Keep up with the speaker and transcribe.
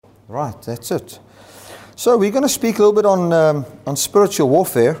Right, that's it. So we're going to speak a little bit on spiritual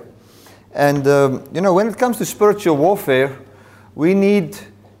warfare. And, when it comes to spiritual warfare, we need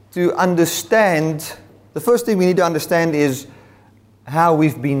to understand, the first thing we need to understand is how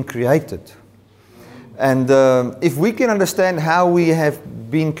we've been created. And if we can understand how we have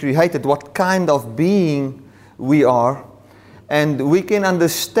been created, what kind of being we are, and we can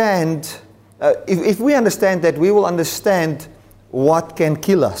understand, if we understand that, we will understand what can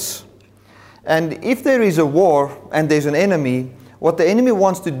kill us. And if there is a war and there's an enemy, what the enemy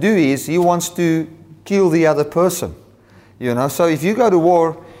wants to do is he wants to kill the other person. So if you go to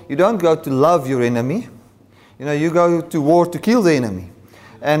war, you don't go to love your enemy. You go to war to kill the enemy.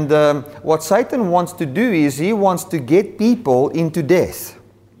 And what Satan wants to do is he wants to get people into death.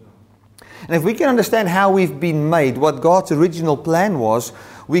 And if we can understand how we've been made, what God's original plan was,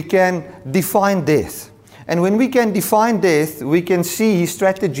 we can define death. And when we can define death, we can see his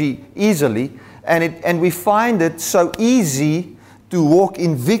strategy easily. And we find it so easy to walk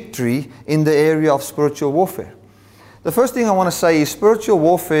in victory in the area of spiritual warfare. The first thing I want to say is spiritual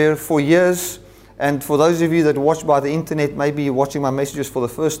warfare for years. And for those of you that watch by the internet, maybe you're watching my messages for the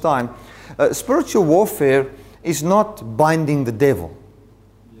first time, spiritual warfare is not binding the devil.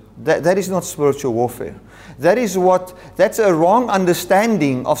 That is not spiritual warfare. That's a wrong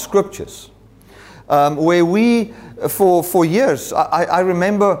understanding of scriptures. Where we, for years, I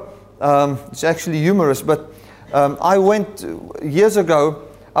remember, it's actually humorous, but I went years ago,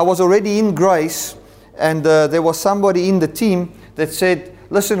 I was already in grace, and there was somebody in the team that said,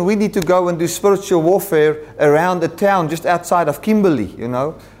 listen, we need to go and do spiritual warfare around a town just outside of Kimberley,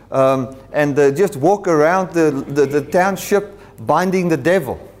 and just walk around the township binding the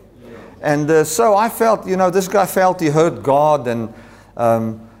devil. And so I felt, this guy felt he hurt God, and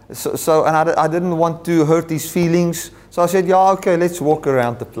I didn't want to hurt his feelings. So I said, yeah, okay, let's walk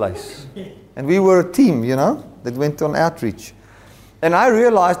around the place. And we were a team, that went on outreach. And I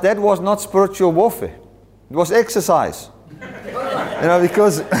realized that was not spiritual warfare. It was exercise.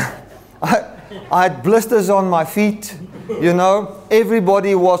 Because I had blisters on my feet,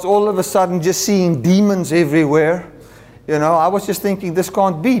 everybody was all of a sudden just seeing demons everywhere. I was just thinking this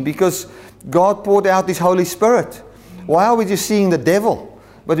can't be, because God poured out His Holy Spirit. Why are we just seeing the devil,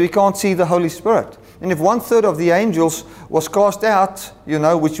 but we can't see the Holy Spirit? And if 1/3 of the angels was cast out,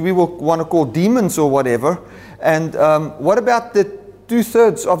 which we will want to call demons or whatever, and what about the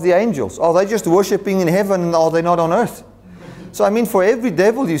 2/3 of the angels? Are they just worshipping in heaven, and are they not on earth? So for every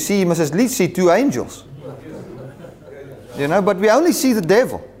devil you see, you must at least see 2 angels. But we only see the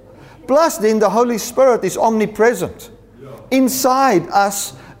devil. Plus then the Holy Spirit is omnipresent. Inside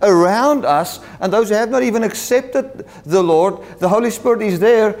us, around us, and those who have not even accepted the Lord, the Holy Spirit is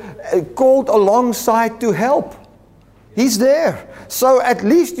there, called alongside to help. He's there. So at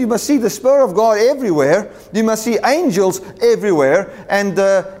least you must see the Spirit of God everywhere. You must see angels everywhere. And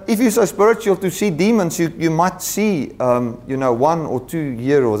if you're so spiritual to see demons, you might see, 1 or 2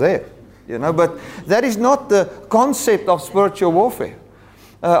 here or there. But that is not the concept of spiritual warfare.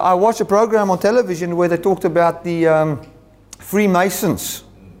 I watched a program on television where they talked about the Freemasons.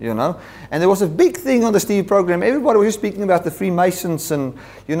 And there was a big thing on this TV program. Everybody was just speaking about the Freemasons and,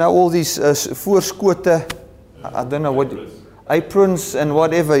 all these voorskote, I don't know what, aprons and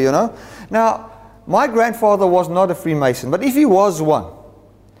whatever, Now, my grandfather was not a Freemason, but if he was one,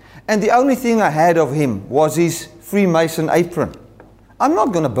 and the only thing I had of him was his Freemason apron, I'm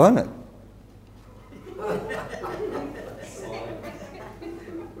not going to burn it.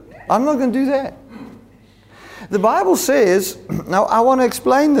 I'm not going to do that. The Bible says, now I want to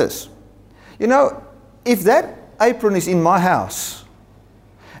explain this. If that apron is in my house,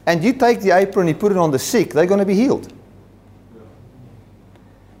 and you take the apron and you put it on the sick, they're going to be healed.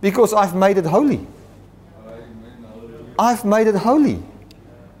 Because I've made it holy. I've made it holy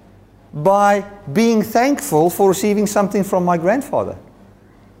by being thankful for receiving something from my grandfather.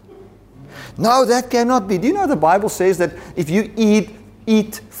 No, that cannot be. Do you know the Bible says that if you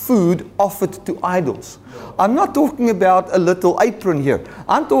eat food offered to idols? I'm not talking about a little apron here.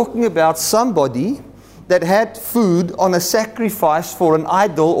 I'm talking about somebody that had food on a sacrifice for an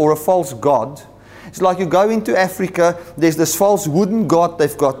idol or a false god. It's like you go into Africa, there's this false wooden god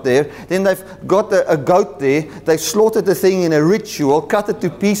they've got there. Then they've got a goat there. They've slaughtered the thing in a ritual, cut it to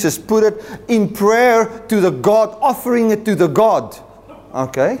pieces, put it in prayer to the god, offering it to the god.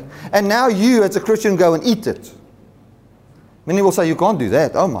 Okay? And now you as a Christian go and eat it. Many will say, you can't do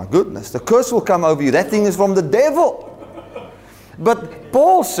that. Oh my goodness, the curse will come over you. That thing is from the devil. But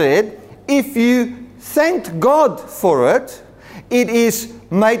Paul said, if you thanked God for it, it is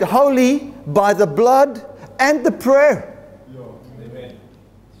made holy by the blood and the prayer.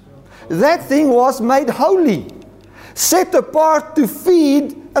 That thing was made holy, set apart to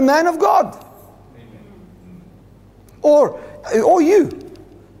feed a man of God. Or you.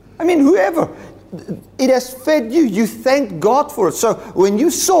 I mean, whoever. It has fed you. You thank God for it. So when you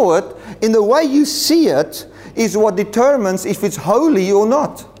saw it, in the way you see it, is what determines if it's holy or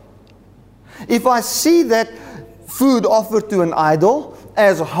not. If I see that food offered to an idol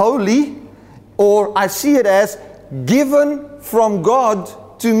as holy, or I see it as given from God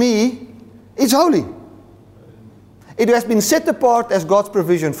to me, it's holy. It has been set apart as God's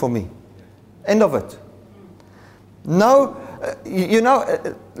provision for me. End of it. No,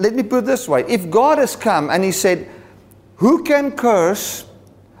 let me put it this way. If God has come and He said, who can curse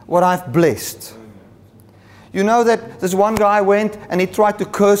what I've blessed? You know that this one guy went and he tried to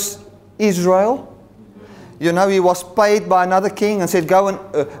curse Israel. You know, he was paid by another king and said, go and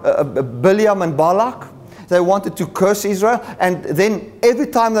Bileam and Balak. They wanted to curse Israel. And then every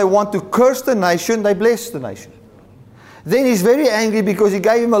time they want to curse the nation, they bless the nation. Then he's very angry because he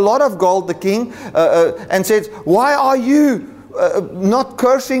gave him a lot of gold, the king, and said, why are you not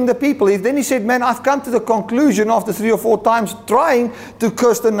cursing the people? Then he said, man, I've come to the conclusion after 3 or 4 times trying to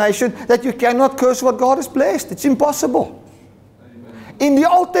curse the nation that you cannot curse what God has blessed. It's impossible. Amen. In the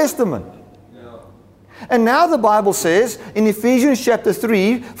Old Testament. Yeah. And now the Bible says in Ephesians chapter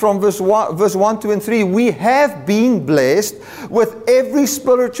 3 from verse 1, 2 and 3, we have been blessed with every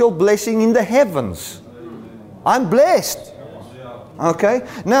spiritual blessing in the heavens. I'm blessed. Okay?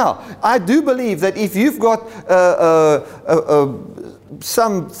 Now, I do believe that if you've got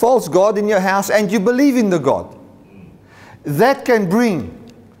some false god in your house and you believe in the God, that can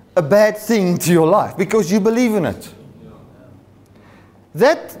bring a bad thing into your life because you believe in it.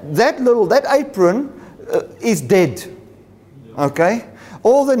 That apron is dead. Okay?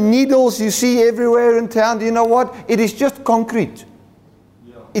 All the needles you see everywhere in town, do you know what? It is just concrete.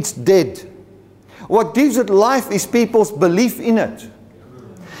 It's dead. What gives it life is people's belief in it.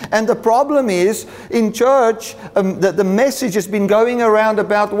 And the problem is, in church, the message has been going around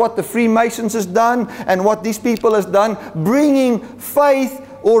about what the Freemasons has done and what these people has done, bringing faith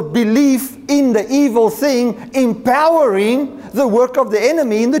or belief in the evil thing, empowering the work of the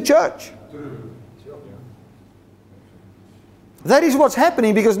enemy in the church. That is what's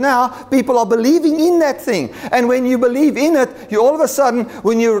happening because now people are believing in that thing. And when you believe in it, you all of a sudden,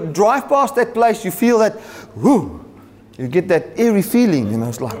 when you drive past that place, you feel that, whoo, you get that eerie feeling,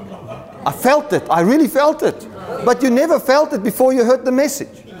 it's like, I felt it, I really felt it. But you never felt it before you heard the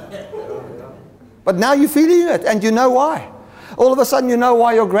message. But now you're feeling it, and you know why. All of a sudden you know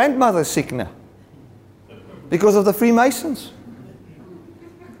why your grandmother is sick now. Because of the Freemasons.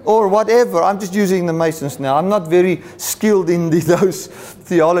 Or whatever. I'm just using the Masons now. I'm not very skilled in those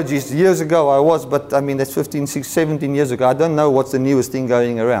theologies. Years ago I was, but I mean that's 15, 16, 17 years ago. I don't know what's the newest thing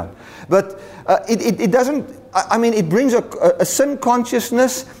going around. But it doesn't, it brings a sin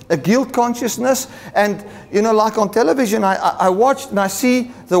consciousness, a guilt consciousness. And, like on television, I watched and I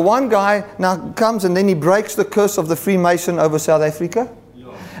see the one guy now comes and then he breaks the curse of the Freemason over South Africa.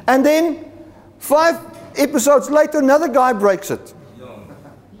 Yeah. And then 5 episodes later, another guy breaks it.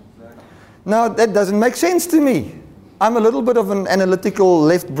 Now, that doesn't make sense to me. I'm a little bit of an analytical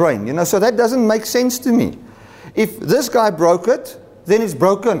left brain, so that doesn't make sense to me. If this guy broke it, then it's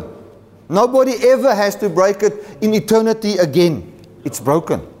broken. Nobody ever has to break it in eternity again. It's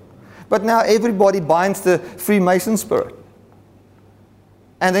broken. But now everybody binds the Freemason spirit.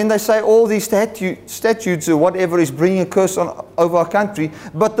 And then they say all these statutes or whatever is bringing a curse over our country.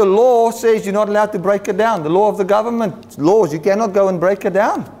 But the law says you're not allowed to break it down. The law of the government, laws, you cannot go and break it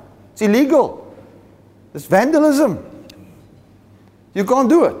down. It's illegal. It's vandalism. You can't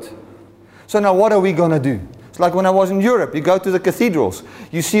do it. So now what are we going to do? It's like when I was in Europe. You go to the cathedrals.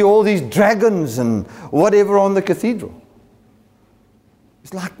 You see all these dragons and whatever on the cathedral.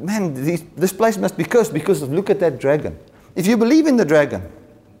 It's like, man, this place must be cursed because look at that dragon. If you believe in the dragon,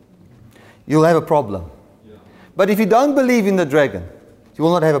 you'll have a problem. Yeah. But if you don't believe in the dragon, you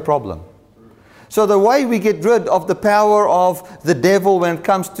will not have a problem. So the way we get rid of the power of the devil when it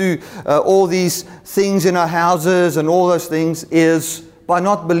comes to all these things in our houses and all those things is by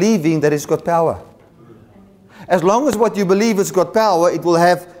not believing that it's got power. As long as what you believe it's got power, it will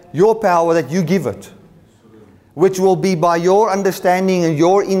have your power that you give it, which will be by your understanding and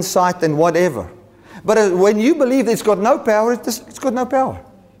your insight and whatever. But when you believe it's got no power, it's got no power.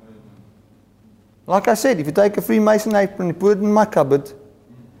 Like I said, if you take a Freemason apron and put it in my cupboard,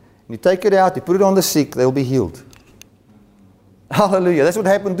 you take it out, you put it on the sick, they'll be healed. Hallelujah. That's what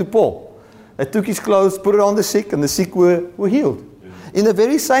happened to Paul. They took his clothes, put it on the sick, and the sick were healed. in the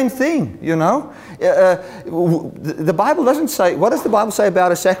very same thing, you know. The Bible doesn't say, what does the Bible say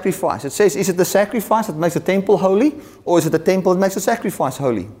about a sacrifice? It says, is it the sacrifice that makes the temple holy, or is it the temple that makes the sacrifice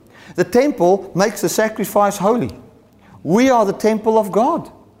holy? The temple makes the sacrifice holy. We are the temple of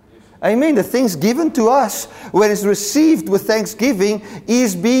God. Amen. The things given to us, when it's received with thanksgiving,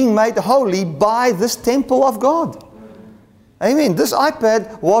 is being made holy by this temple of God. Amen. This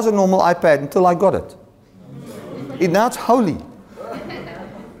iPad was a normal iPad until I got it. Now it's holy.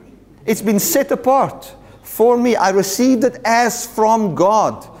 It's been set apart for me. I received it as from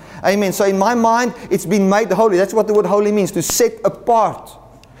God. Amen. So in my mind, it's been made holy. That's what the word holy means, to set apart.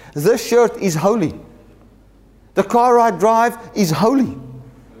 This shirt is holy. The car I drive is holy.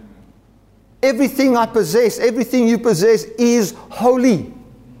 Everything I possess, everything you possess is holy.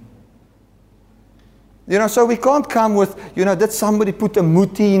 You know, so we can't come with, you know, did somebody put a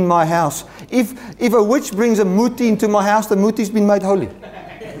muti in my house? If a witch brings a muti into my house, the muti's been made holy.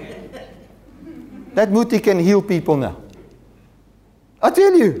 That muti can heal people now. I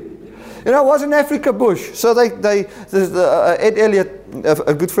tell you. You know, I was in Africa Bush. So Ed Elliott,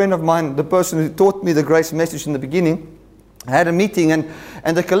 a good friend of mine, the person who taught me the grace message in the beginning, had a meeting and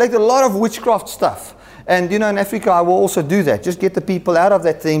they collected a lot of witchcraft stuff. And you know, in Africa I will also do that. Just get the people out of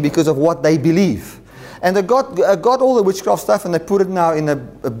that thing because of what they believe. And they got all the witchcraft stuff and they put it now in a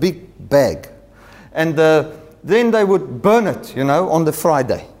big bag. And then they would burn it, you know, on the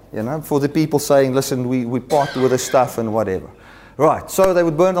Friday. You know, for the people saying, listen, we part with the stuff and whatever. Right, so they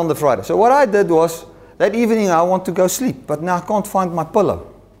would burn it on the Friday. So what I did was, that evening I want to go sleep, but now I can't find my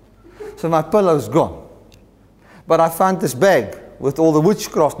pillow. So my pillow's gone. But I found this bag with all the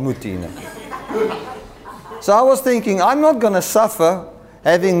witchcraft muti in it. So I was thinking, I'm not going to suffer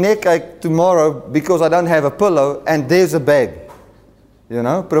having neck ache tomorrow because I don't have a pillow, and there's a bag, you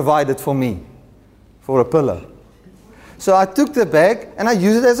know, provided for me, for a pillow. So I took the bag and I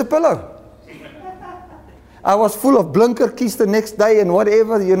used it as a pillow. I was full of blinkertjies the next day and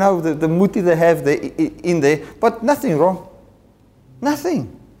whatever, you know, the muti they have in there, but nothing wrong.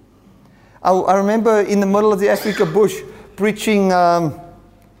 Nothing. I remember in the middle of the Africa bush preaching, and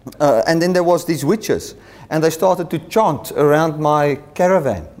then there was these witches, and they started to chant around my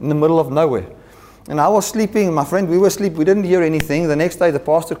caravan in the middle of nowhere. And I was sleeping, my friend, we were asleep, we didn't hear anything. The next day the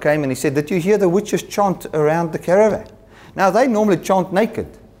pastor came and he said, did you hear the witches chant around the caravan? Now they normally chant naked.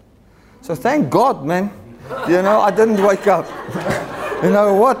 So thank God, man. You know, I didn't wake up. You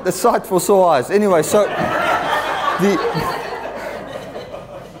know what? The sight for sore eyes. Anyway, so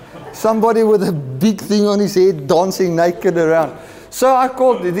somebody with a big thing on his head dancing naked around. So I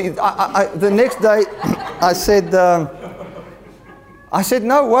called, the next day I said,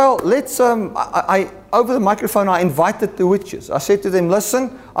 no, well, let's, over the microphone I invited the witches. I said to them,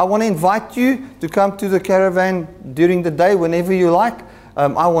 listen, I want to invite you to come to the caravan during the day, whenever you like.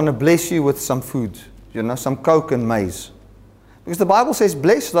 I want to bless you with some food, you know, some coke and maize. Because the Bible says,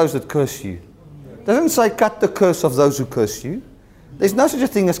 bless those that curse you. It doesn't say cut the curse of those who curse you. There's no such a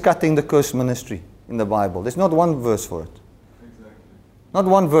thing as cutting the curse ministry in the Bible. There's not one verse for it. Exactly. Not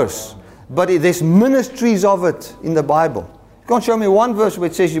one verse. But there's ministries of it in the Bible. You can't show me one verse where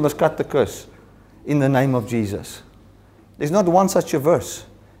it says you must cut the curse in the name of Jesus. There's not one such a verse.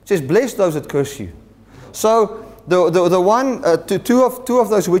 It says, bless those that curse you. So two of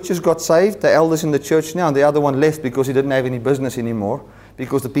those witches got saved, the elders in the church now, and the other one left because he didn't have any business anymore,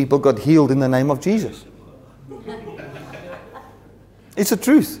 because the people got healed in the name of Jesus. It's the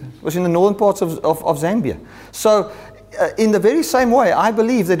truth. It was in the northern parts of Zambia. So in the very same way, I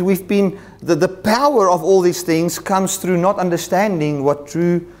believe that we've been, the power of all these things comes through not understanding what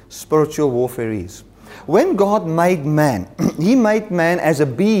true spiritual warfare is. When God made man, He made man as a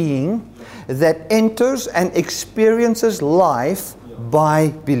being that enters and experiences life by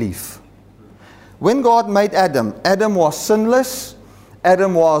belief. When God made Adam, Adam was sinless,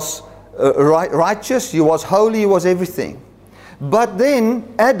 Adam was righteous, he was holy, he was everything. But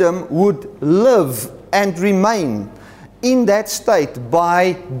then Adam would live and remain in that state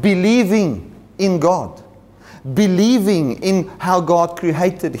by believing in God, believing in how God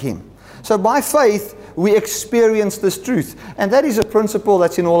created him. So by faith, we experience this truth. And that is a principle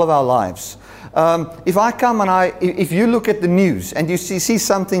that's in all of our lives. If I come and if you look at the news and you see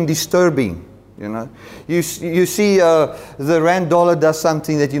something disturbing, you know, you see the rand dollar does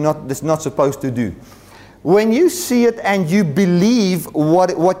something that that's not supposed to do. When you see it and you believe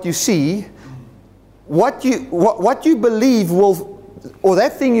what you see, what you believe or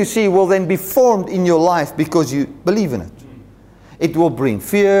that thing you see will then be formed in your life because you believe in it. It will bring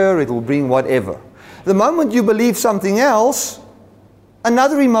fear, it will bring whatever. The moment you believe something else,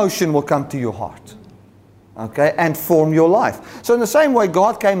 another emotion will come to your heart. Okay, and form your life. So in the same way,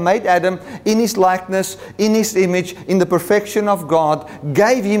 God came, made Adam in His likeness, in His image, in the perfection of God,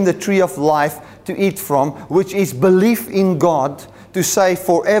 gave him the tree of life to eat from, which is belief in God, to say,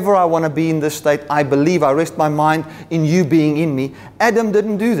 forever I want to be in this state. I believe, I rest my mind in you being in me. Adam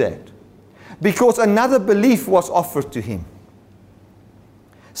didn't do that, because another belief was offered to him.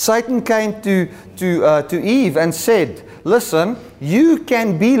 Satan came to Eve and said, listen, you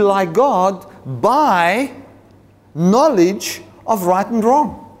can be like God by knowledge of right and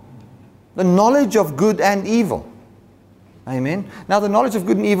wrong. The knowledge of good and evil. Amen. Now the knowledge of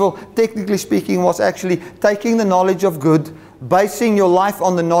good and evil, technically speaking, was actually taking the knowledge of good, basing your life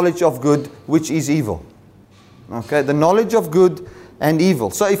on the knowledge of good, which is evil. Okay, the knowledge of good and evil.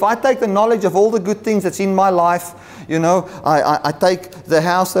 So if I take the knowledge of all the good things that's in my life, you know, I take the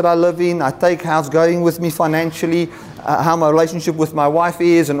house that I live in, I take how's going with me financially, how my relationship with my wife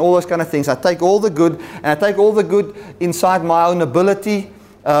is, and all those kind of things. I take all the good, and I take all the good inside my own ability.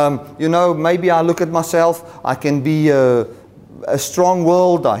 You know, maybe I look at myself, I can be a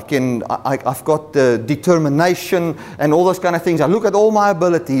strong-willed, I've got determination and all those kind of things. I look at all my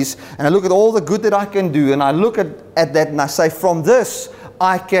abilities and I look at all the good that I can do, and I look at that and I say, from this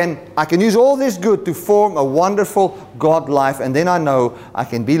I can use all this good to form a wonderful God life, and then I know I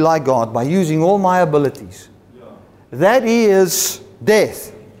can be like God by using all my abilities. Yeah. That is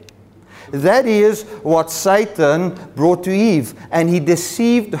death. That is what Satan brought to Eve, and he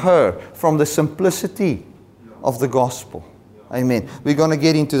deceived her from the simplicity of the gospel. Amen. We're going to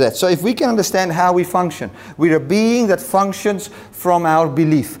get into that. So if we can understand how we function, we're a being that functions from our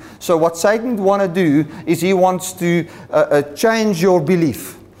belief. So what Satan wants to do is he wants to change your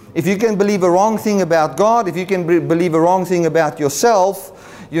belief. If you can believe a wrong thing about God, if you can believe a wrong thing about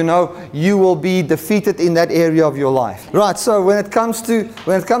yourself, you know, you will be defeated in that area of your life. Right, so when it comes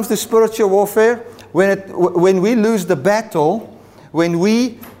to spiritual warfare, when we lose the battle, when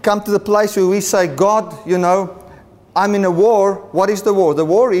we come to the place where we say, God, you know, I'm in a war. What is the war? The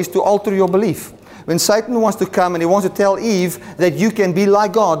war is to alter your belief. When Satan wants to come and he wants to tell Eve that you can be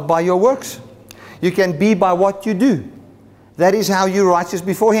like God by your works. You can be by what you do. That is how you're righteous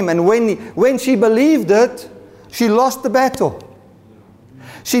before Him. And when she believed it, she lost the battle.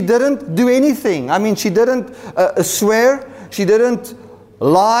 She didn't do anything. I mean, she didn't swear. She didn't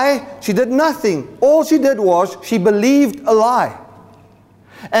lie. She did nothing. All she did was she believed a lie.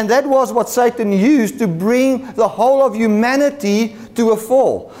 And that was what Satan used to bring the whole of humanity to a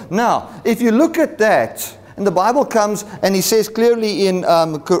fall. Now, if you look at that, and the Bible comes and he says clearly in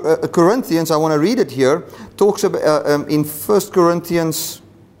Corinthians, I want to read it here, talks about in 1 Corinthians,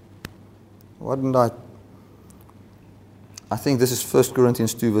 I think this is 1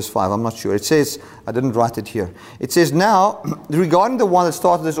 Corinthians 2 verse 5, I'm not sure. It says, I didn't write it here. It says, now, regarding the one that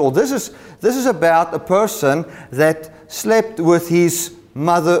started this all, this is about a person that slept with his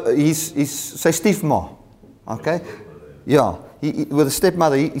mother, say stepma, okay? Yeah, with a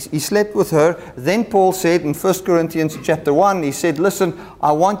stepmother, he slept with her. Then Paul said in 1 Corinthians chapter 1, he said, listen,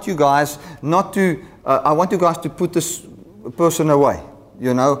 I want you guys to put this person away.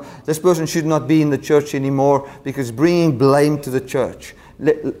 You know, this person should not be in the church anymore because bringing blame to the church.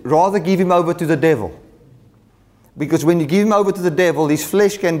 Rather give him over to the devil. Because when you give him over to the devil, his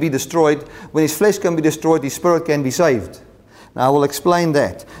flesh can be destroyed. When his flesh can be destroyed, his spirit can be saved. Now I will explain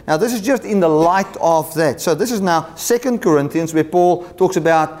that. Now this is just in the light of that. So this is now 2 Corinthians where Paul talks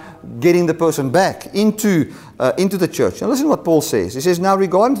about getting the person back into the church. Now listen to what Paul says. He says, now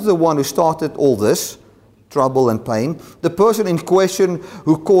regarding to the one who started all this, trouble and pain, the person in question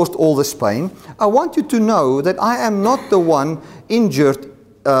who caused all this pain, I want you to know that I am not the one injured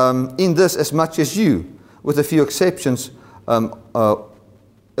in this as much as you, with a few exceptions.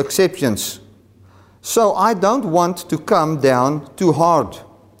 So I don't want to come down too hard.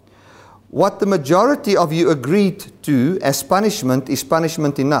 What the majority of you agreed to as punishment is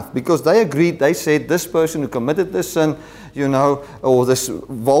punishment enough. Because they agreed, they said this person who committed this sin, you know, or this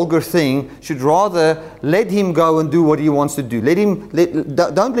vulgar thing, should rather let him go and do what he wants to do.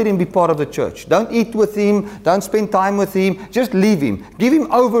 Don't let him be part of the church. Don't eat with him. Don't spend time with him. Just leave him. Give him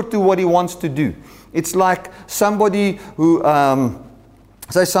over to what he wants to do. It's like somebody who...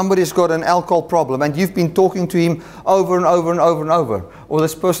 say somebody's got an alcohol problem and you've been talking to him over and over and over and over. Or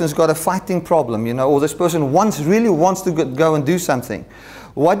this person's got a fighting problem, you know, or this person really wants to go and do something.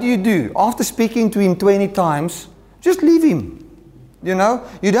 What do? After speaking to him 20 times, just leave him. You know,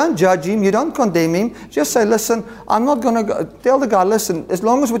 you don't judge him, you don't condemn him. Just say, listen, I'm not going to tell the guy, listen, as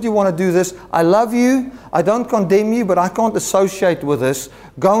long as what you want to do this, I love you, I don't condemn you, but I can't associate with this.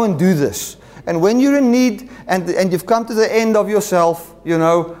 Go and do this. And when you're in need and you've come to the end of yourself, you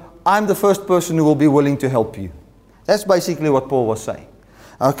know, I'm the first person who will be willing to help you. That's basically what Paul was saying.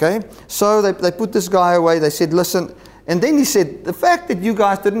 Okay, so they put this guy away. They said, listen, and then he said, the fact that you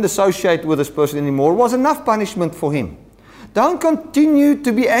guys didn't associate with this person anymore was enough punishment for him. Don't continue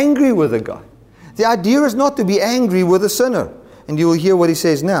to be angry with the guy. The idea is not to be angry with a sinner. And you will hear what he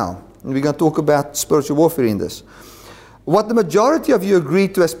says now. And we're going to talk about spiritual warfare in this. What the majority of you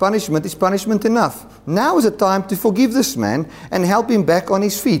agreed to as punishment is punishment enough. Now is the time to forgive this man and help him back on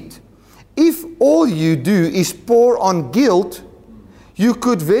his feet. If all you do is pour on guilt, you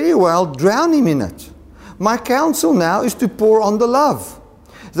could very well drown him in it. My counsel now is to pour on the love.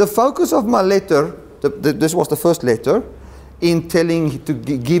 The focus of my letter, this was the first letter, in telling to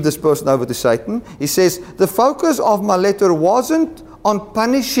give this person over to Satan. He says, the focus of my letter wasn't on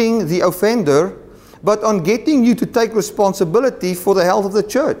punishing the offender, but on getting you to take responsibility for the health of the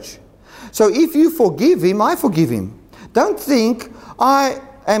church. So if you forgive him, I forgive him. Don't think I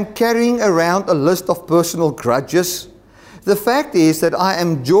am carrying around a list of personal grudges. The fact is that I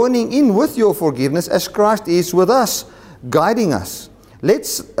am joining in with your forgiveness as Christ is with us, guiding us.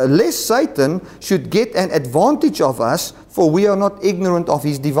 Lest Satan should get an advantage of us, for we are not ignorant of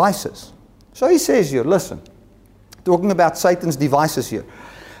his devices. So he says here, listen, talking about Satan's devices here.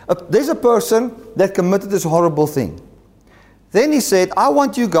 There's a person that committed this horrible thing. Then he said, I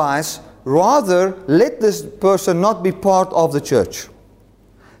want you guys, rather let this person not be part of the church.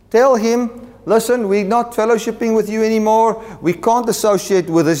 Tell him, listen, we're not fellowshipping with you anymore. We can't associate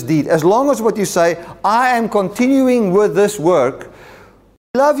with this deed. As long as what you say, I am continuing with this work.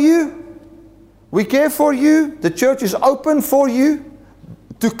 We love you. We care for you. The church is open for you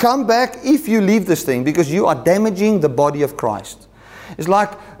to come back if you leave this thing, because you are damaging the body of Christ. It's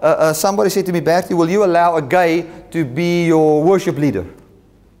like somebody said to me, Bertie, will you allow a gay to be your worship leader?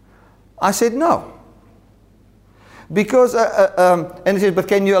 I said no. Because, and he said, but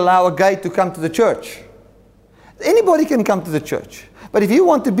can you allow a gay to come to the church? Anybody can come to the church. But if you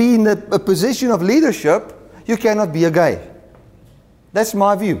want to be in a position of leadership, you cannot be a gay. That's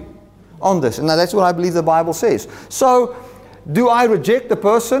my view on this. And that's what I believe the Bible says. So, do I reject the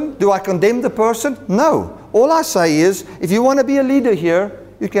person? Do I condemn the person? No. All I say is, if you want to be a leader here,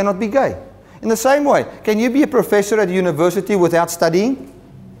 you cannot be gay. In the same way, can you be a professor at a university without studying?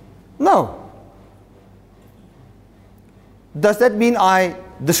 No. Does that mean I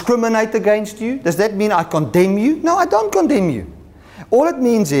discriminate against you? Does that mean I condemn you? No, I don't condemn you. All it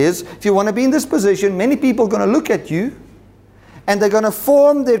means is, if you want to be in this position, many people are going to look at you and they're going to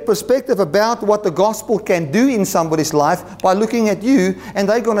form their perspective about what the gospel can do in somebody's life by looking at you, and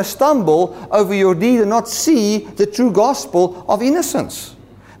they're going to stumble over your deed and not see the true gospel of innocence.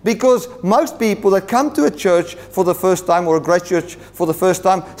 Because most people that come to a church for the first time, or a great church for the first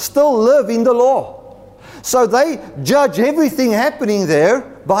time, still live in the law. So they judge everything happening there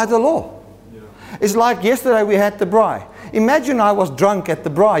by the law. Yeah. It's like yesterday we had the braai. Imagine I was drunk at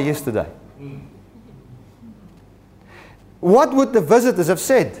the braai yesterday. What would the visitors have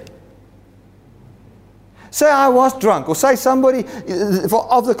said? Say I was drunk, or say somebody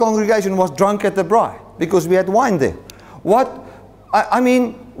of the congregation was drunk at the braai because we had wine there. I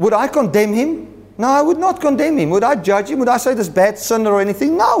mean, would I condemn him? No, I would not condemn him. Would I judge him? Would I say this bad sinner or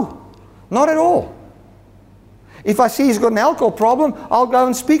anything? No, not at all. If I see he's got an alcohol problem, I'll go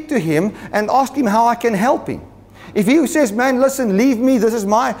and speak to him and ask him how I can help him. If he says, man, listen, leave me, this is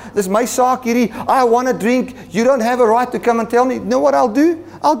my saak hierdie, I want to drink, you don't have a right to come and tell me. You know what I'll do?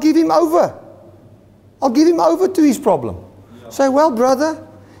 I'll give him over. I'll give him over to his problem. Yeah. Say, well, brother,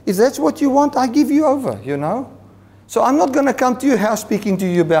 if that's what you want, I give you over, you know. So I'm not going to come to your house speaking to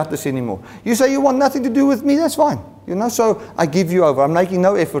you about this anymore. You say you want nothing to do with me, that's fine. You know, so I give you over. I'm making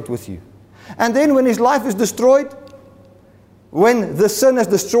no effort with you. And then when his life is destroyed, when the sin has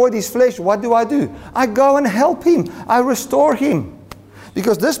destroyed his flesh, what do? I go and help him. I restore him.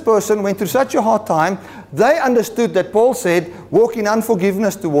 Because this person went through such a hard time, they understood that Paul said, walk in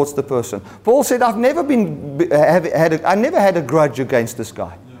unforgiveness towards the person. Paul said, I never had a grudge against this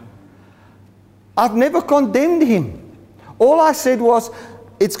guy. Yeah. I've never condemned him. All I said was,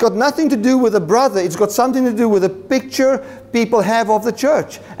 it's got nothing to do with a brother. It's got something to do with a picture people have of the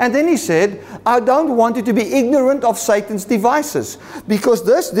church. And then he said, I don't want you to be ignorant of Satan's devices. Because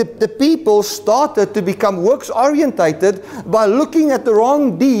the people started to become works-orientated by looking at the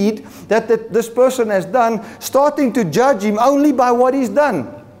wrong deed that this person has done, starting to judge him only by what he's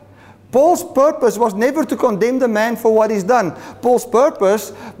done. Paul's purpose was never to condemn the man for what he's done. Paul's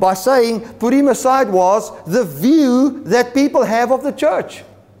purpose, by saying, put him aside, was the view that people have of the church.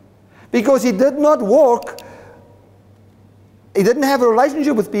 Because he did not walk, he didn't have a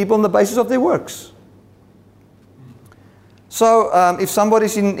relationship with people on the basis of their works. So if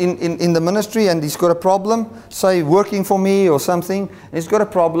somebody's in the ministry and he's got a problem, say working for me or something, and he's got a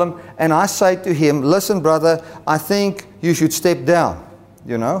problem, and I say to him, listen brother, I think you should step down,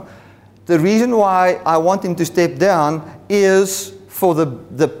 you know. The reason why I want him to step down is for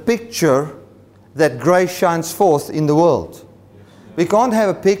the picture that grace shines forth in the world. We can't have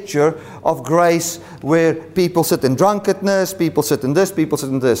a picture of grace where people sit in drunkenness, people sit in this, people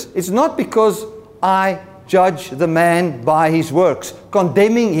sit in this. It's not because I judge the man by his works,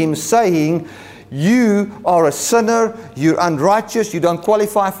 condemning him, saying, you are a sinner, you're unrighteous, you don't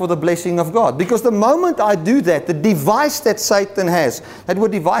qualify for the blessing of God. Because the moment I do that, the device that Satan has, that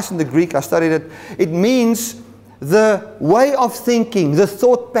word device in the Greek, I studied it, it means the way of thinking, the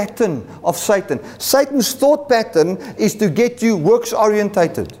thought pattern of Satan. Satan's thought pattern is to get you works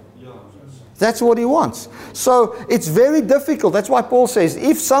orientated. That's what he wants. So it's very difficult. That's why Paul says,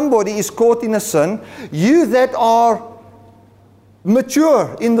 if somebody is caught in a sin, you that are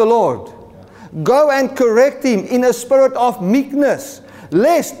mature in the Lord, go and correct him in a spirit of meekness,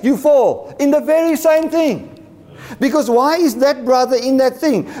 lest you fall in the very same thing. Because why is that brother in that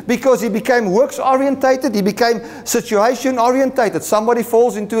thing? Because he became works orientated, he became situation orientated. Somebody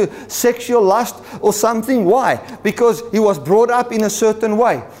falls into sexual lust or something. Why? Because he was brought up in a certain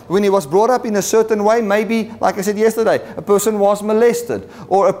way. When he was brought up in a certain way, maybe, like I said yesterday, a person was molested,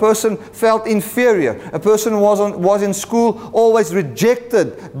 or a person felt inferior, a person was in school always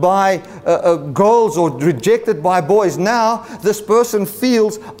rejected by girls or rejected by boys. Now this person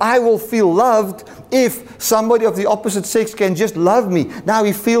feels, I will feel loved if somebody of the opposite sex can just love me. Now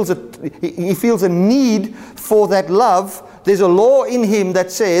he feels a need for that love. There's a law in him that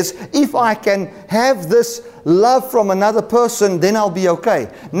says, if I can have this love from another person, then I'll be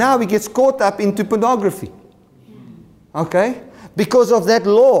okay. Now he gets caught up into pornography. Okay? Because of that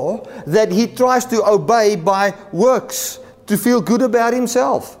law that he tries to obey by works to feel good about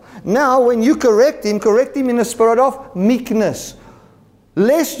himself. Now when you correct him in a spirit of meekness.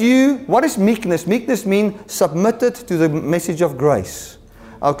 Lest you, what is meekness? Meekness means submitted to the message of grace.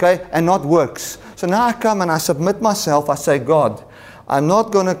 Okay? And not works. So now I come and I submit myself. I say, God, I'm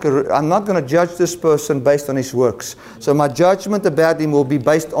not going to judge this person based on his works. So my judgment about him will be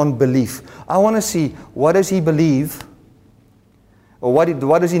based on belief. I want to see, what does he believe? Or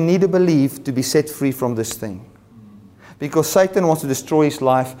what does he need to believe to be set free from this thing? Because Satan wants to destroy his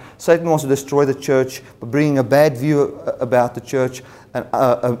life. Satan wants to destroy the church by bringing a bad view about the church,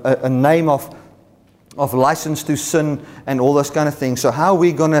 a name of license to sin and all those kind of things. So how are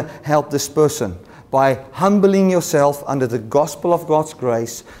we going to help this person? By humbling yourself under the gospel of God's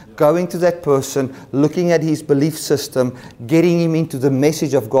grace, going to that person, looking at his belief system, getting him into the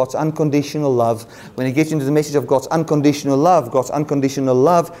message of God's unconditional love. When he gets into the message of God's unconditional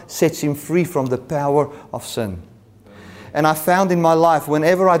love sets him free from the power of sin. And I found in my life,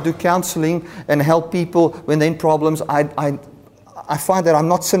 whenever I do counseling and help people when they're in problems, I find that I'm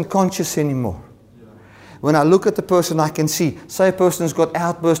not sin conscious anymore. When I look at the person, I can see, say a person's got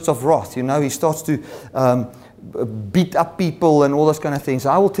outbursts of wrath, you know, he starts to beat up people and all those kind of things.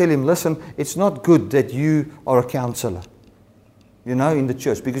 I will tell him, listen, it's not good that you are a counselor, you know, in the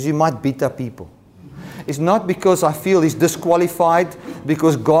church, because you might beat up people. It's not because I feel he's disqualified,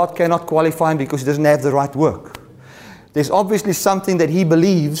 because God cannot qualify him because he doesn't have the right work. There's obviously something that he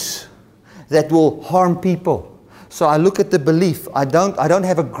believes that will harm people. So I look at the belief. I don't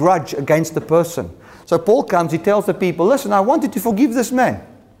have a grudge against the person. So Paul comes, he tells the people, listen, I wanted to forgive this man.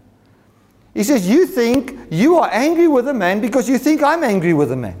 He says, you think you are angry with the man because you think I'm angry with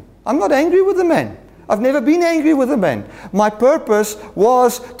the man. I'm not angry with the man. I've never been angry with the man. My purpose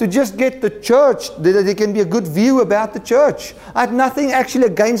was to just get the church, that there can be a good view about the church. I had nothing actually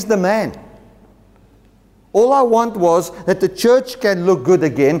against the man. All I want was that the church can look good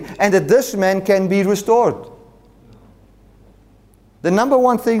again and that this man can be restored. The number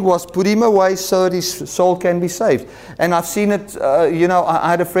one thing was put him away so that his soul can be saved. And I've seen it,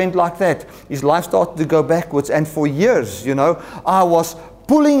 I had a friend like that. His life started to go backwards, and for years, I was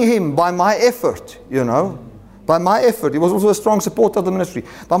pulling him by my effort, by my effort. He was also a strong supporter of the ministry.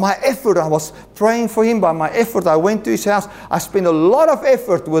 By my effort, I was praying for him. By my effort, I went to his house. I spent a lot of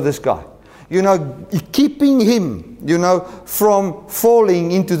effort with this guy. Keeping him, from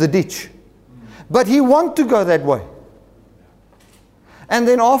falling into the ditch. But he wanted to go that way. And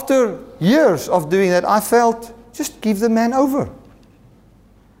then after years of doing that, I felt, just give the man over.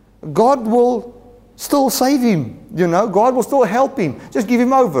 God will still save him, God will still help him. Just give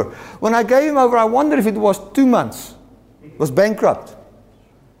him over. When I gave him over, I wondered if it was 2 months. Was bankrupt.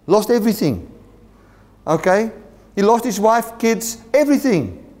 Lost everything. Okay? He lost his wife, kids,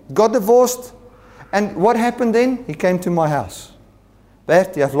 everything. Got divorced. And what happened then? He came to my house.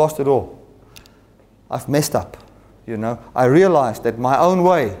 Bertie, I've lost it all. I've messed up. You know, I realized that my own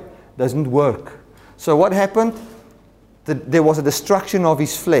way doesn't work. So what happened? There was a destruction of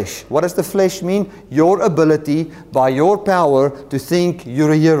his flesh. What does the flesh mean? Your ability, by your power, to think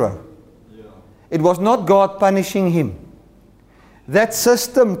you're a hero. Yeah. It was not God punishing him. That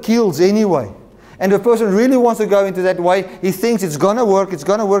system kills anyway. And if a person really wants to go into that way, he thinks it's going to work,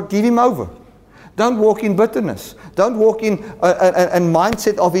 give him over. Don't walk in bitterness. Don't walk in a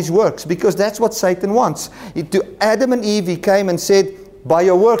mindset of his works, because that's what Satan wants. To Adam and Eve, he came and said, by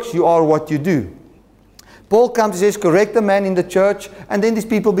your works you are what you do. Paul comes and says, correct the man in the church, and then these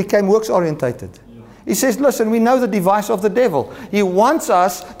people became works orientated. Yeah. He says, listen, we know the device of the devil. He wants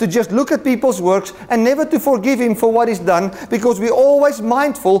us to just look at people's works and never to forgive him for what he's done, because we're always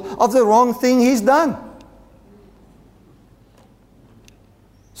mindful of the wrong thing he's done.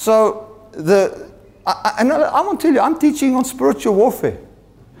 So, I want to tell you, I'm teaching on spiritual warfare.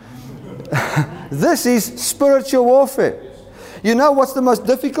 This is spiritual warfare. You know what's the most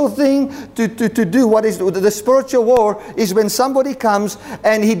difficult thing to do? What is the spiritual war is when somebody comes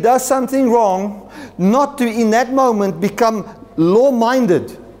and he does something wrong, not to in that moment become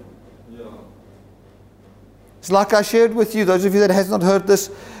law-minded. Yeah. It's like I shared with you, those of you that has not heard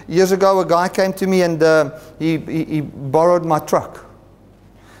this, years ago a guy came to me and he borrowed my truck.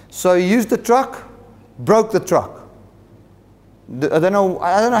 So he used the truck, broke the truck. I don't know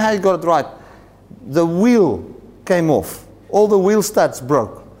how he got it right. The wheel came off. All the wheel studs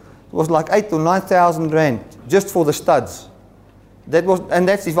broke. It was like 8,000 or 9,000 rand just for the studs. And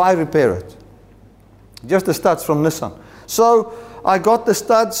that's if I repair it. Just the studs from Nissan. So I got the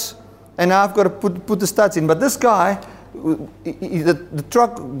studs, and now I've got to put the studs in. But this guy, the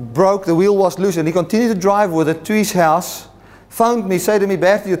truck broke, the wheel was loose, and he continued to drive with it to his house. Phoned me, said to me,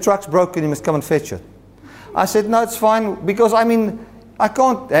 Bertie, your truck's broken, you must come and fetch it. I said, no, it's fine, because I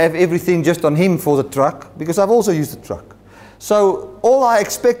can't have everything just on him for the truck, because I've also used the truck. So all I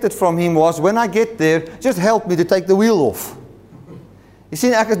expected from him was, when I get there, just help me to take the wheel off. You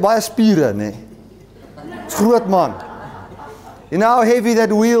see, ek is baie spiere, nee. It's groot man. You know how heavy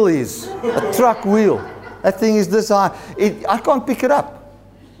that wheel is? A truck wheel. That thing is this high. I can't pick it up.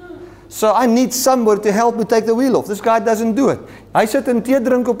 So I need somebody to help me take the wheel off. This guy doesn't do it. Hy sit en tee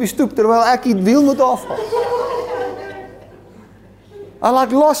drink op die stoep terwyl ek die wheel moet afhaal. I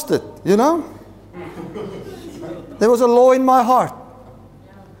lost it, you know? There was a law in my heart.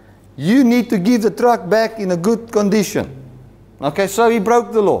 You need to give the truck back in a good condition. Okay, so he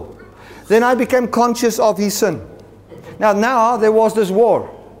broke the law. Then I became conscious of his sin. Now there was this war.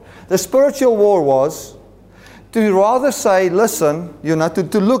 The spiritual war was to rather say, listen, you know,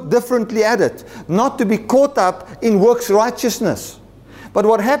 to look differently at it. Not to be caught up in works righteousness. But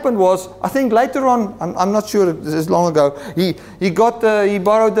what happened was, I think later on, I'm not sure, this is long ago, he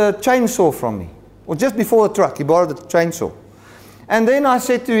borrowed a chainsaw from me. Or just before the truck, he borrowed the chainsaw. And then I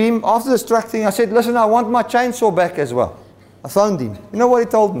said to him, after this truck thing, I said, listen, I want my chainsaw back as well. I phoned him. You know what he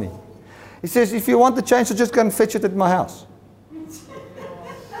told me? He says, if you want the chainsaw, just go and fetch it at my house.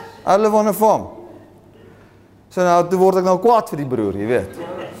 I live on a farm. So now, toe word ek nou kwaad vir die broer, jy weet.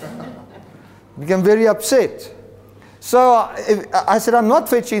 Became very upset. So I said, I'm not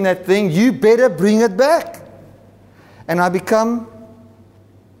fetching that thing, you better bring it back. And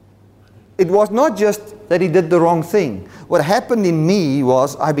it was not just that he did the wrong thing. What happened in me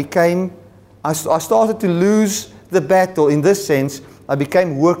was I started to lose the battle in this sense. I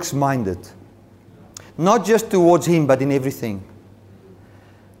became works-minded. Not just towards him, but in everything.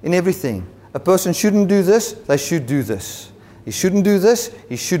 In everything. A person shouldn't do this, they should do this. He shouldn't do this,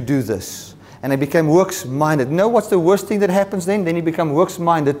 he should do this. And I became works-minded. You know what's the worst thing that happens then? Then you become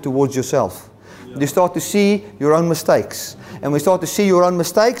works-minded towards yourself. You start to see your own mistakes. And when you start to see your own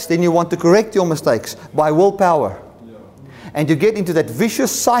mistakes, then you want to correct your mistakes by willpower. And you get into that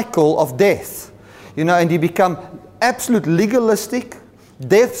vicious cycle of death. You know, and you become absolute legalistic.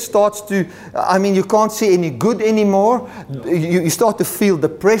 Death starts to, you can't see any good anymore. You start to feel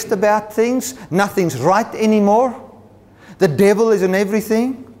depressed about things. Nothing's right anymore. The devil is in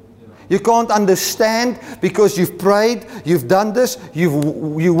everything. You can't understand because you've prayed, you've done this, you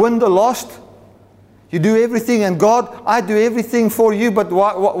win the lost. You do everything, and God, I do everything for you, but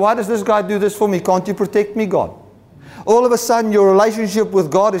why does this guy do this for me? Can't you protect me, God? All of a sudden, your relationship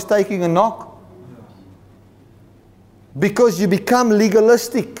with God is taking a knock. Because you become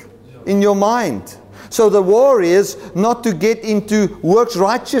legalistic in your mind. So the war is not to get into works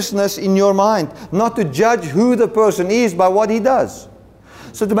righteousness in your mind. Not to judge who the person is by what he does.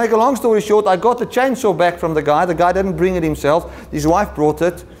 So to make a long story short, I got the chainsaw back from the guy. The guy didn't bring it himself. His wife brought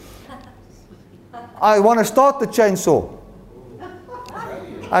it. I want to start the chainsaw.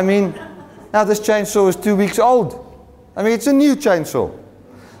 I mean, now this chainsaw is 2 weeks old. I mean, it's a new chainsaw.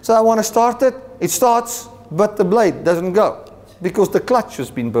 So I want to start it. It starts, but the blade doesn't go because the clutch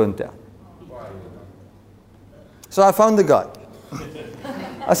has been burnt out. So I phoned the guy.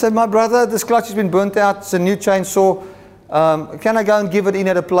 I said, my brother, this clutch has been burnt out. It's a new chainsaw. Can I go and give it in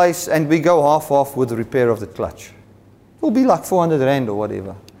at a place and we go half-off with the repair of the clutch? It will be like 400 rand or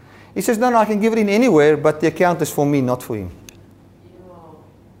whatever. He says, no, I can give it in anywhere, but the account is for me, not for him.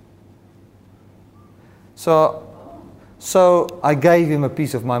 So I gave him a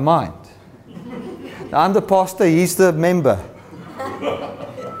piece of my mind. Now, I'm the pastor, he's the member.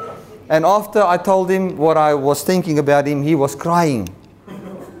 And after I told him what I was thinking about him, he was crying.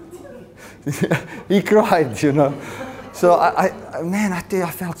 He cried, you know. So I tell you,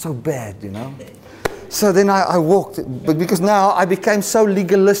 I felt so bad, you know. So then I walked, but because now I became so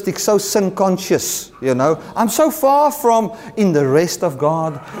legalistic, so sin conscious, you know. I'm so far from in the rest of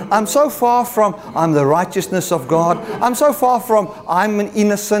God. I'm so far from I'm the righteousness of God. I'm so far from I'm an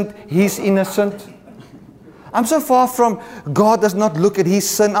innocent, He's innocent. I'm so far from God does not look at His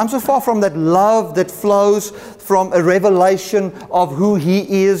sin. I'm so far from that love that flows from a revelation of who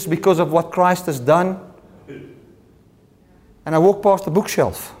He is because of what Christ has done. And I walked past the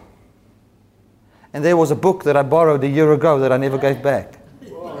bookshelf. And there was a book that I borrowed a year ago that I never gave back.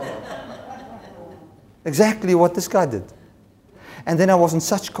 Exactly what this guy did. And then I was in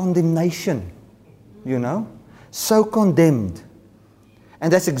such condemnation, you know, so condemned.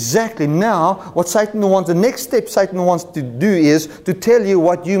 And that's exactly now what Satan wants. The next step Satan wants to do is to tell you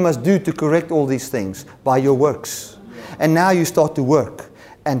what you must do to correct all these things by your works. And now you start to work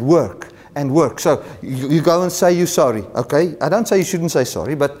and work and work. So you go and say you're sorry, okay? I don't say you shouldn't say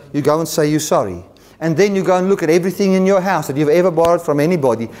sorry, but you go and say you're sorry. And then you go and look at everything in your house that you've ever borrowed from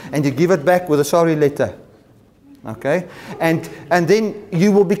anybody, and you give it back with a sorry letter. Okay? And then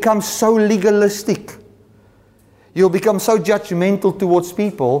you will become so legalistic. You'll become so judgmental towards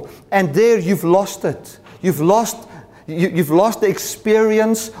people, and there you've lost it. You've lost the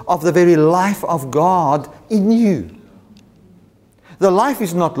experience of the very life of God in you. The life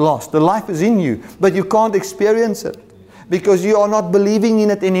is not lost. The life is in you, but you can't experience it. Because you are not believing in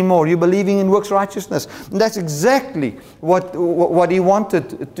it anymore. You're believing in works righteousness. And that's exactly what he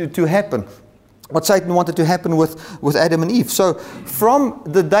wanted to happen. What Satan wanted to happen with Adam and Eve. So from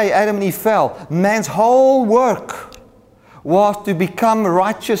the day Adam and Eve fell, man's whole work was to become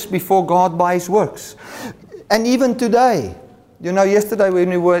righteous before God by his works. And even today, you know, yesterday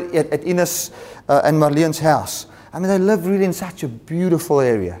when we were at Ines and Marlene's house, I mean, they live really in such a beautiful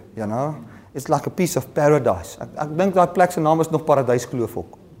area, you know. It's like a piece of paradise. Ek dink daai plek se naam is nog Paradyskloof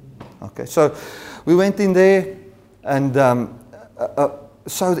ook. Okay, so we went in there, and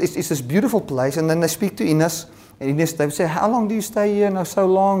so it's this beautiful place. And then they speak to Ines, and Ines, they say, "How long do you stay here?" "No, so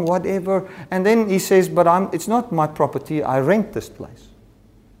long, whatever." And then he says, "But it's not my property. I rent this place."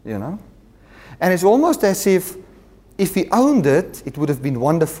 You know, and it's almost as if he owned it, it would have been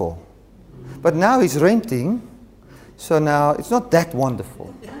wonderful. But now he's renting, so now it's not that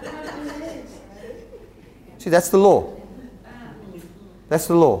wonderful. See, that's the law. That's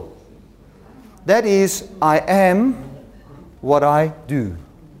the law. That is, I am what I do.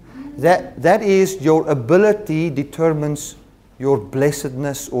 That is, your ability determines your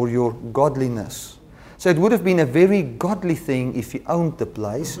blessedness or your godliness. So it would have been a very godly thing if he owned the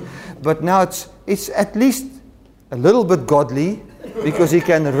place, but now it's at least a little bit godly because he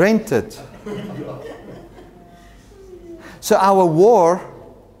can rent it. So our war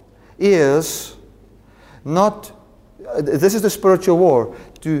is not, this is the spiritual war,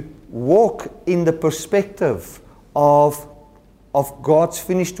 to walk in the perspective of God's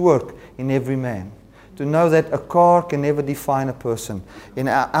finished work in every man. To know that a car can never define a person. In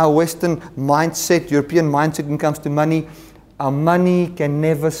our Western mindset, European mindset, when it comes to money, our money can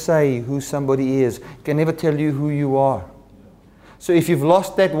never say who somebody is, can never tell you who you are. So if you've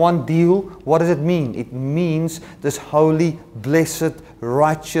lost that one deal, what does it mean? It means this holy, blessed,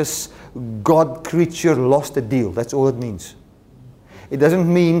 righteous God creature lost a deal. That's all it means. It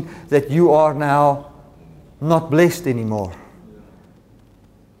doesn't mean that you are now not blessed anymore.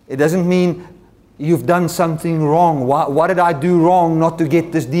 It doesn't mean you've done something wrong. What did I do wrong not to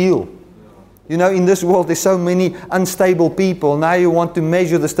get this deal? You know, in this world there's so many unstable people. Now you want to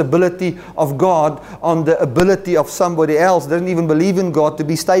measure the stability of God on the ability of somebody else that doesn't even believe in God to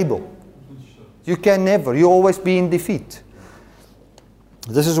be stable. You can never. You always be in defeat.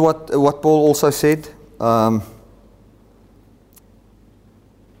 This is what Paul also said.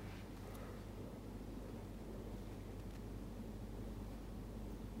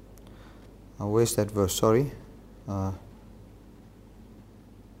 Where's that verse? Sorry.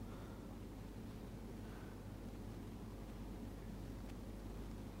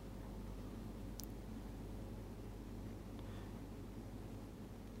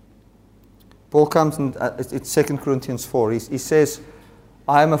 Paul comes in, it's 2 Corinthians 4. He says,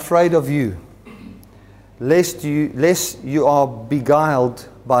 I am afraid of you, lest you are beguiled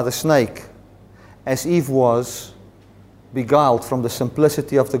by the snake, as Eve was beguiled from the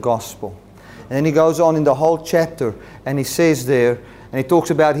simplicity of the gospel. And then he goes on in the whole chapter, and he says there, and he talks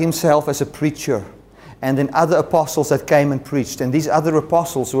about himself as a preacher, and then other apostles that came and preached. And these other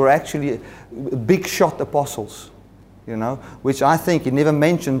apostles were actually big shot apostles. Which I think he never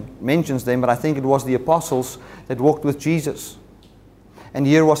mentions them, but I think it was the apostles that walked with Jesus. And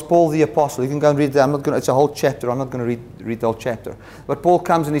here was Paul the apostle. You can go and read that. It's a whole chapter. I'm not going to read the whole chapter. But Paul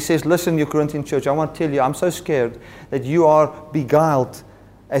comes and he says, listen, you Corinthian church, I want to tell you, I'm so scared that you are beguiled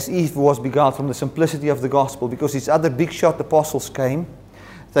as Eve was beguiled from the simplicity of the gospel, because these other big shot apostles came.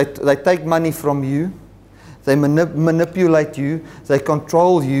 They take money from you. They manipulate you. They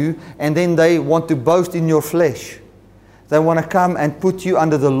control you. And then they want to boast in your flesh. They want to come and put you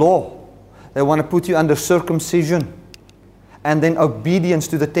under the law. They want to put you under circumcision. And then obedience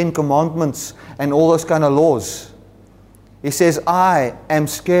to the 10 Commandments and all those kind of laws. He says, I am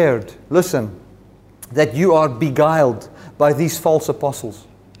scared, listen, that you are beguiled by these false apostles.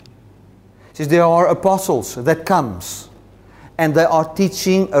 He says, there are apostles that comes and they are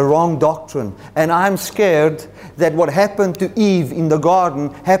teaching a wrong doctrine. And I'm scared that what happened to Eve in the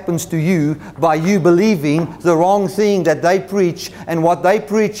garden happens to you by you believing the wrong thing that they preach. And what they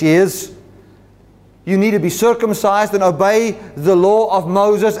preach is, you need to be circumcised and obey the law of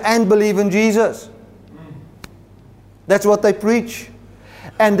Moses and believe in Jesus. That's what they preach.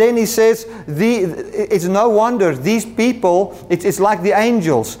 And then he says, it's no wonder these people, it's like the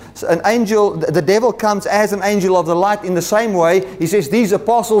angels. An angel, the devil comes as an angel of the light in the same way. He says these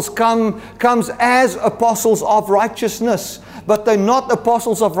apostles comes as apostles of righteousness. But they're not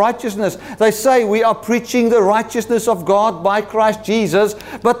apostles of righteousness. They say we are preaching the righteousness of God by Christ Jesus,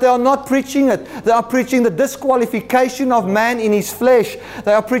 but they are not preaching it. They are preaching the disqualification of man in his flesh.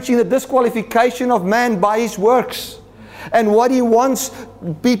 They are preaching the disqualification of man by his works. And what he wants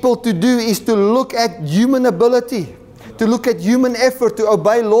people to do is to look at human ability, to look at human effort, to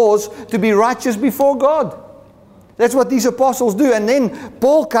obey laws, to be righteous before God. That's what these apostles do. And then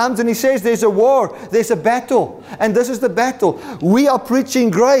Paul comes and he says there's a war, there's a battle. And this is the battle. We are preaching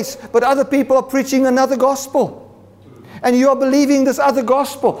grace, but other people are preaching another gospel. And you are believing this other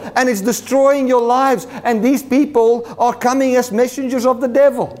gospel, and it's destroying your lives. And these people are coming as messengers of the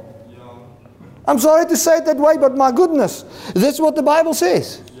devil. I'm sorry to say it that way, but my goodness, that's what the Bible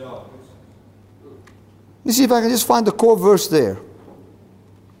says. Let me see if I can just find the core verse there.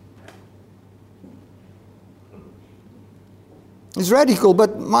 It's radical,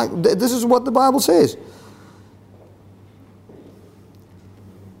 but this is what the Bible says.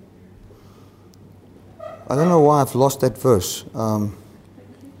 I don't know why I've lost that verse.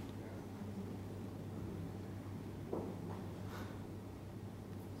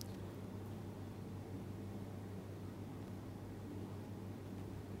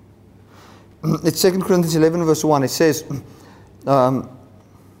 It's 2 Corinthians 11 verse 1. It says,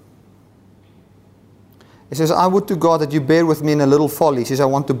 I would to God that you bear with me in a little folly. He says, I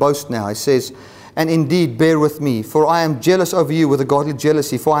want to boast now. He says, and indeed bear with me, for I am jealous over you with a godly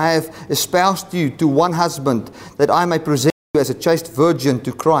jealousy, for I have espoused you to one husband, that I may present you as a chaste virgin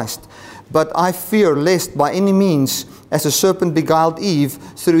to Christ. But I fear lest by any means, as the serpent beguiled Eve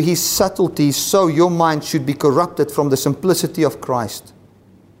through his subtlety, so your mind should be corrupted from the simplicity of Christ.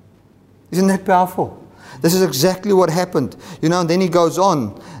 Isn't that powerful? This is exactly what happened. And then he goes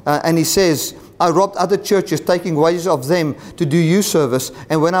on and he says, I robbed other churches, taking wages of them to do you service.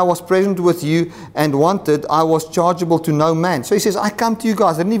 And when I was present with you and wanted, I was chargeable to no man. So he says, I come to you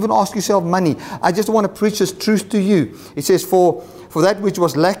guys. I didn't even ask yourself money. I just want to preach this truth to you. He says, for that which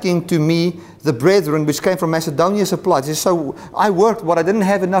was lacking to me, the brethren which came from Macedonia supplied. He says, so I worked what I didn't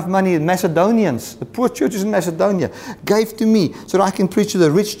have enough money. Macedonians, the poor churches in Macedonia, gave to me so that I can preach to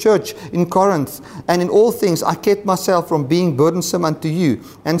the rich church in Corinth. And in all things I kept myself from being burdensome unto you.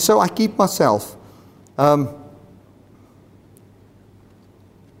 And so I keep myself. Then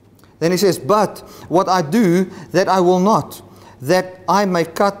he says, but what I do, that I will not, that I may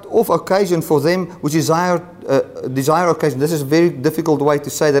cut off occasion for them which desire occasion. This is a very difficult way to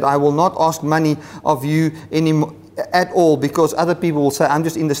say that I will not ask money of you at all, because other people will say, I'm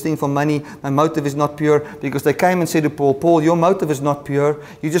just in this thing for money, my motive is not pure, because they came and said to Paul, Paul, your motive is not pure,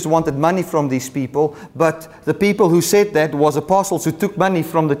 you just wanted money from these people. But the people who said that was apostles who took money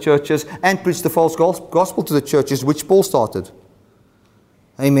from the churches and preached the false gospel to the churches, which Paul started.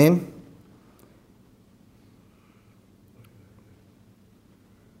 Amen.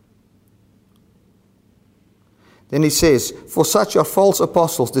 Then he says, for such are false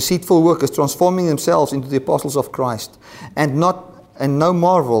apostles, deceitful workers, transforming themselves into the apostles of Christ. And no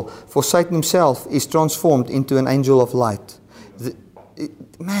marvel, for Satan himself is transformed into an angel of light.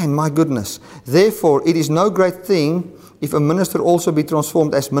 Man, my goodness. Therefore, it is no great thing if a minister also be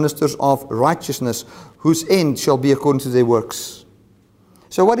transformed as ministers of righteousness, whose end shall be according to their works.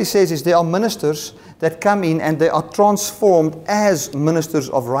 So what he says is there are ministers that come in and they are transformed as ministers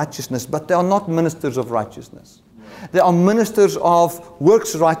of righteousness, but they are not ministers of righteousness. They are ministers of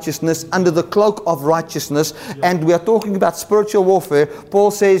works righteousness under the cloak of righteousness. And we are talking about spiritual warfare. Paul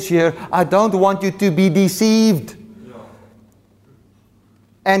says here, I don't want you to be deceived.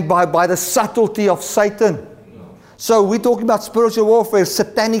 And by the subtlety of Satan. So we're talking about spiritual warfare,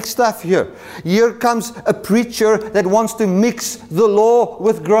 satanic stuff here. Here comes a preacher that wants to mix the law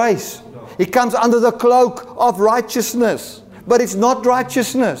with grace. He comes under the cloak of righteousness. But it's not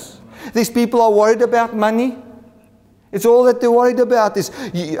righteousness. These people are worried about money. It's all that they're worried about is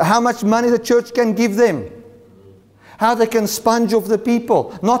how much money the church can give them. How they can sponge off the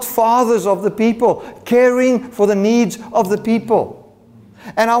people. Not fathers of the people. Caring for the needs of the people.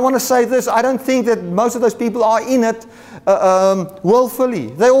 And I want to say this. I don't think that most of those people are in it willfully.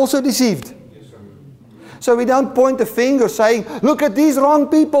 They're also deceived. So we don't point a finger saying, look at these wrong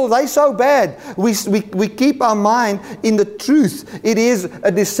people, they're so bad. We keep our mind in the truth. It is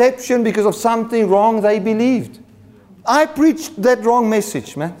a deception because of something wrong they believed. I preached that wrong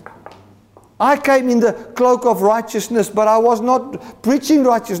message, man. I came in the cloak of righteousness, but I was not preaching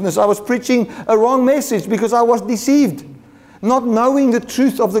righteousness. I was preaching a wrong message because I was deceived. Not knowing the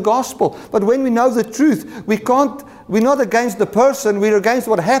truth of the gospel. But when we know the truth, we're not against the person, we're against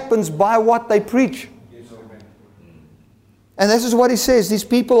what happens by what they preach. And this is what he says. These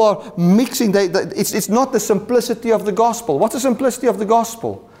people are mixing. It's not the simplicity of the gospel. What's the simplicity of the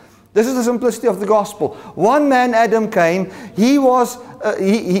gospel? This is the simplicity of the gospel. One man, Adam, came. He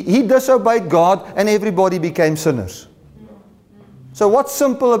disobeyed God, and everybody became sinners. So what's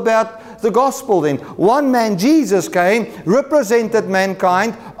simple about the gospel then? One man, Jesus, came, represented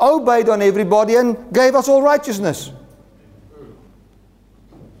mankind, obeyed on everybody, and gave us all righteousness.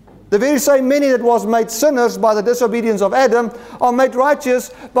 The very same many that was made sinners by the disobedience of Adam are made righteous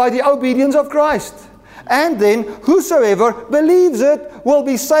by the obedience of Christ. And then whosoever believes it will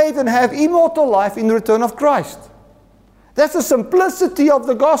be saved and have immortal life in the return of Christ. That's the simplicity of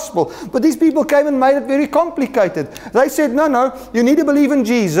the gospel. But these people came and made it very complicated. They said, no, you need to believe in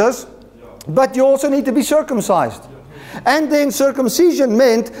Jesus, but you also need to be circumcised. And then circumcision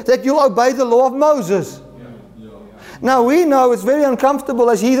meant that you'll obey the law of Moses. Now we know it's very uncomfortable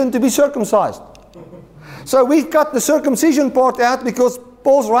as heathen to be circumcised. So we cut the circumcision part out because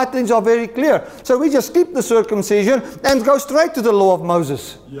Paul's writings are very clear. So we just skip the circumcision and go straight to the law of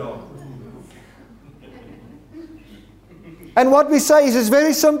Moses. And what we say is it's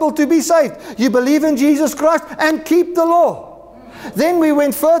very simple to be saved. You believe in Jesus Christ and keep the law. Then we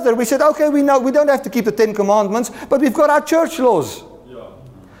went further. We said, okay, we know we don't have to keep the 10 Commandments, but we've got our church laws.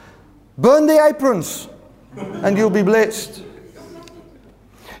 Burn the aprons and you'll be blessed.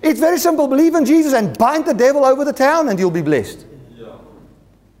 It's very simple. Believe in Jesus and bind the devil over the town and you'll be blessed.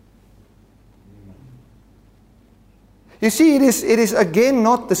 You see, it is again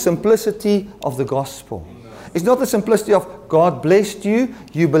not the simplicity of the gospel. It's not the simplicity of God blessed you,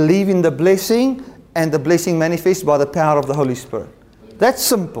 you believe in the blessing, and the blessing manifests by the power of the Holy Spirit. That's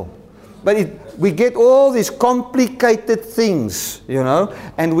simple. But we get all these complicated things,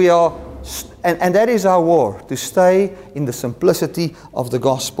 and we are, and that is our war, to stay in the simplicity of the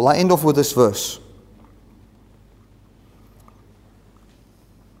gospel. I end off with this verse.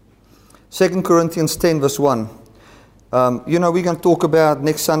 2 Corinthians 10 verse 1. We're going to talk about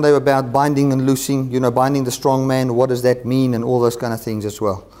next Sunday about binding and loosing, binding the strong man, what does that mean, and all those kind of things as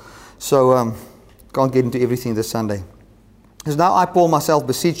well. So, can't get into everything this Sunday. As now I, Paul, myself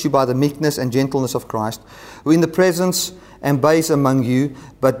beseech you by the meekness and gentleness of Christ, who in the presence am base among you,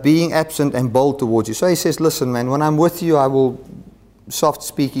 but being absent am bold towards you. So he says, listen, man, when I'm with you, I will soft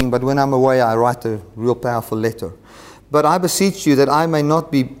speaking, but when I'm away, I write a real powerful letter. But I beseech you that I may not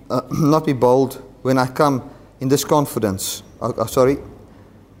be bold when I come in this confidence.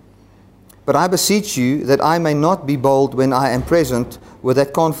 But But I beseech you that I may not be bold when I am present with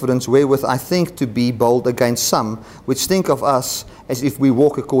that confidence wherewith I think to be bold against some, which think of us as if we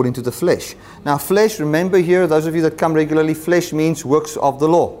walk according to the flesh. Now flesh, remember here, those of you that come regularly, flesh means works of the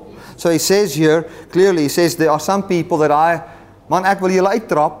law. So he says here, clearly he says, there are some people that man, ek wil julle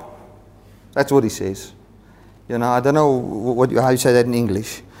uittrap. That's what he says. You know, I don't know how you say that in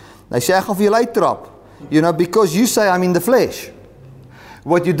English. Hy sê, ek gaan vir julle uittrap. You know, because you say I'm in the flesh.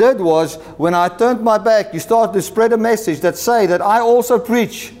 What you did was, when I turned my back, you started to spread a message that say that I also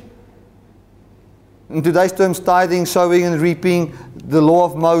preach. In today's terms, tithing, sowing and reaping, the law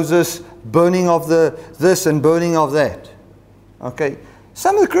of Moses, burning of this and burning of that. Okay.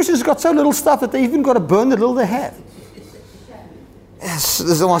 Some of the Christians got so little stuff that they even got to burn the little they have. Yes, dis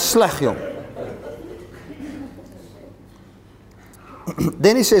is maar sleg, jong.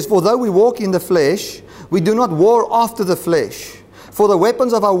 Then he says, for though we walk in the flesh, we do not war after the flesh. For the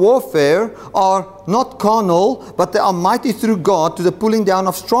weapons of our warfare are not carnal, but they are mighty through God to the pulling down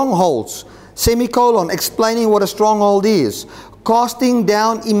of strongholds. Semicolon, explaining what a stronghold is. Casting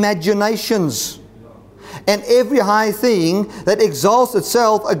down imaginations and every high thing that exalts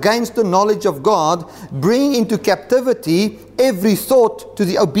itself against the knowledge of God, bringing into captivity every thought to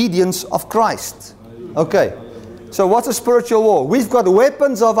the obedience of Christ. Okay. So what's a spiritual war? We've got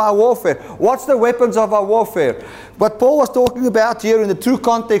weapons of our warfare. What's the weapons of our warfare? What Paul was talking about here in the true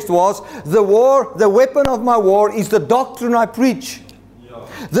context was the weapon of my war is the doctrine I preach.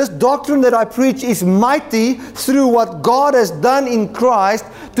 This doctrine that I preach is mighty through what God has done in Christ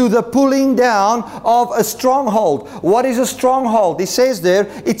to the pulling down of a stronghold. What is a stronghold? He says there,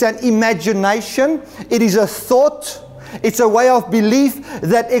 it's an imagination, it is a thought, it's a way of belief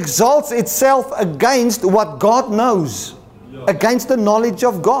that exalts itself against what God knows, against the knowledge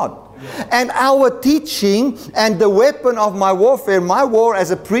of God. And our teaching and the weapon of my warfare, my war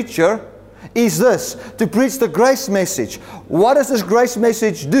as a preacher, is this, to preach the grace message. What does this grace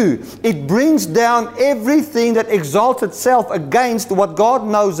message do? It brings down everything that exalts itself against what God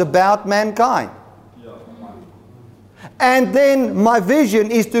knows about mankind. And then my vision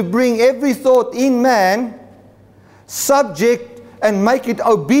is to bring every thought in man subject and make it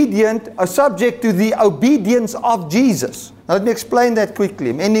obedient, subject to the obedience of Jesus. Now let me explain that quickly.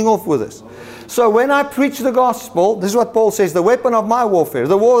 I'm ending off with this. So when I preach the gospel, this is what Paul says, the weapon of my warfare,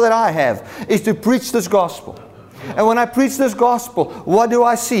 the war that I have, is to preach this gospel. And when I preach this gospel, what do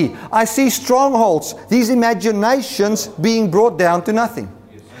I see? I see strongholds, these imaginations being brought down to nothing.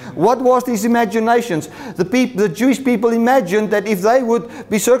 What was these imaginations? The Jewish people imagined that if they would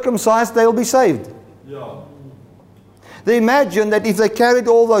be circumcised, they'll be saved. They imagined that if they carried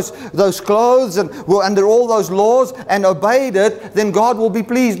all those clothes and were under all those laws and obeyed it, then God will be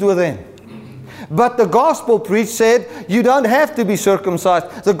pleased with them. But the gospel preached said, you don't have to be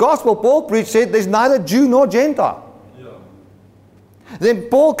circumcised. The gospel Paul preached said, there's neither Jew nor Gentile. Then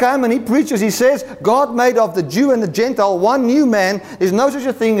Paul came and he preaches, he says, God made of the Jew and the Gentile one new man. There's no such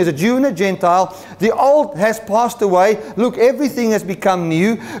a thing as a Jew and a Gentile. The old has passed away. Look, everything has become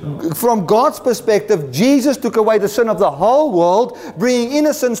new. From God's perspective, Jesus took away the sin of the whole world, bringing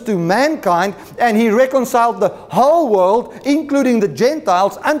innocence to mankind, and He reconciled the whole world, including the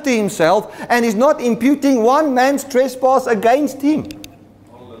Gentiles, unto Himself, and is not imputing one man's trespass against him.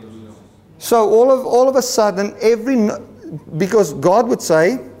 So all of a sudden, because God would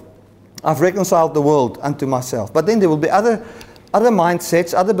say, I've reconciled the world unto myself. But then there will be other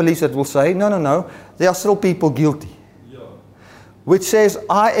mindsets, other beliefs that will say, no, there are still people guilty. Which says,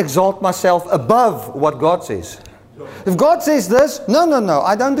 I exalt myself above what God says. If God says this, no,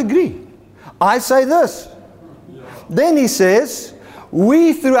 I don't agree. I say this. Then He says,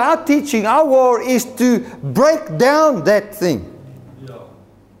 we through our teaching, our war is to break down that thing. It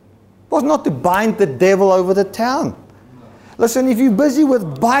was not to bind the devil over the town. Listen, if you're busy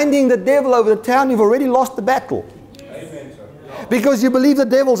with binding the devil over the town, you've already lost the battle. Amen, sir. Because you believe the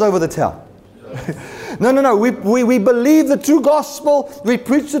devil's over the town. No. We believe the true gospel. We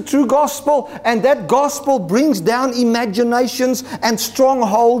preach the true gospel. And that gospel brings down imaginations and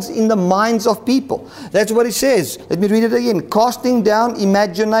strongholds in the minds of people. That's what it says. Let me read it again. Casting down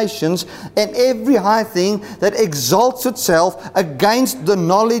imaginations and every high thing that exalts itself against the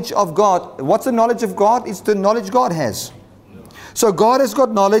knowledge of God. What's the knowledge of God? It's the knowledge God has. So God has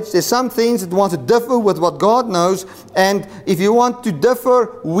got knowledge. There's some things that want to differ with what God knows. And if you want to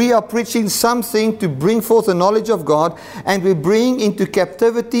differ, we are preaching something to bring forth the knowledge of God. And we bring into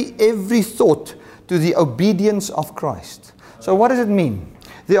captivity every thought to the obedience of Christ. So what does it mean?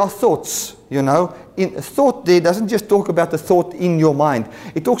 There are thoughts, Thought there doesn't just talk about the thought in your mind.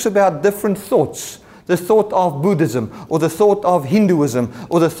 It talks about different thoughts. the thought of Buddhism, or the thought of Hinduism,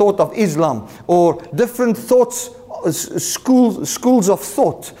 or the thought of Islam, or different thoughts, schools of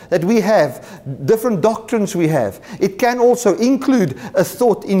thought that we have, different doctrines we have. It can also include a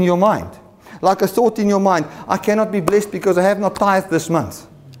thought in your mind. Like a thought in your mind, I cannot be blessed because I have not tithed this month.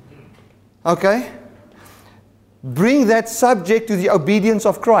 Okay? Bring that subject to the obedience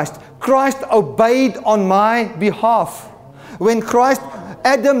of Christ. Christ obeyed on my behalf. When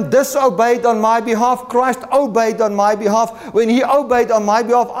Adam disobeyed on my behalf, Christ obeyed on my behalf. When He obeyed on my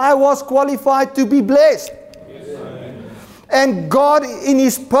behalf, I was qualified to be blessed. And God in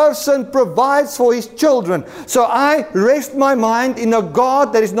His person provides for His children. So I rest my mind in a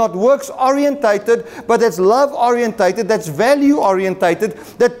God that is not works orientated, but that's love orientated, that's value orientated,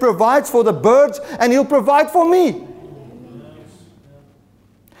 that provides for the birds, and He'll provide for me.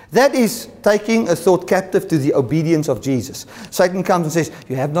 That is taking a thought captive to the obedience of Jesus. Satan comes and says,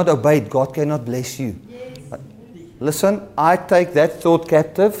 you have not obeyed, God cannot bless you. But listen, I take that thought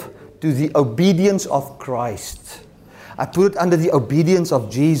captive to the obedience of Christ. I put it under the obedience of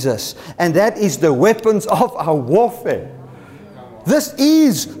Jesus. And that is the weapons of our warfare. This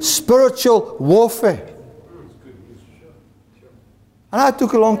is spiritual warfare. And I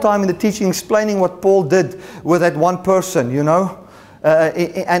took a long time in the teaching explaining what Paul did with that one person, you know.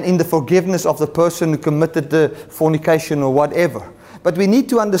 And in the forgiveness of the person who committed the fornication or whatever. But we need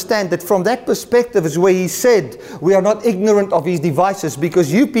to understand that from that perspective is where he said, we are not ignorant of his devices,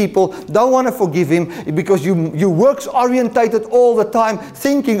 because you people don't want to forgive him because you works orientated all the time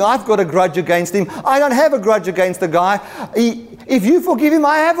thinking I've got a grudge against him. I don't have a grudge against the guy. If you forgive him,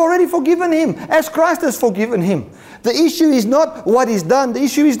 I have already forgiven him as Christ has forgiven him. The issue is not what is done. The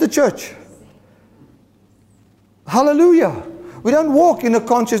issue is the church. Hallelujah. We don't walk in the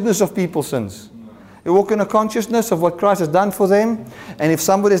consciousness of people's sins. We walk in a consciousness of what Christ has done for them. And if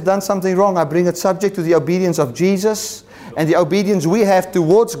somebody has done something wrong, I bring it subject to the obedience of Jesus. And the obedience we have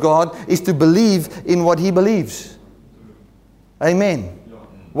towards God is to believe in what He believes. Amen.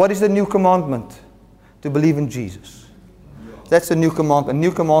 What is the new commandment? To believe in Jesus. That's the new commandment. A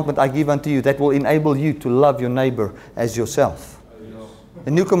new commandment I give unto you that will enable you to love your neighbor as yourself.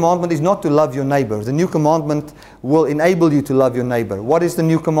 The new commandment is not to love your neighbor. The new commandment will enable you to love your neighbor. What is the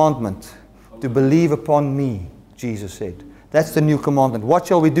new commandment? To believe upon me, Jesus said. That's the new commandment. What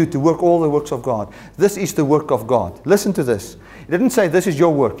shall we do to work all the works of God? This is the work of God. Listen to this. He didn't say this is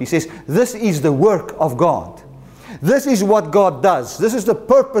your work. He says this is the work of God. This is what God does. This is the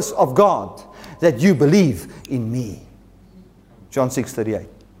purpose of God, that you believe in me. John 6:38.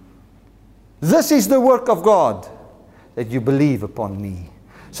 This is the work of God, that you believe upon me.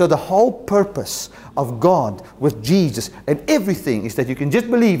 So the whole purpose of God with Jesus and everything is that you can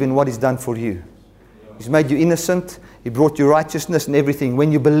just believe in what He's done for you. He's made you innocent. He brought you righteousness and everything. When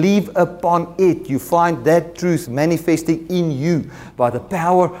you believe upon it, you find that truth manifesting in you by the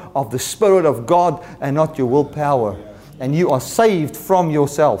power of the Spirit of God and not your willpower. And you are saved from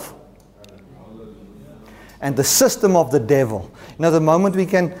yourself and the system of the devil. You know, the moment we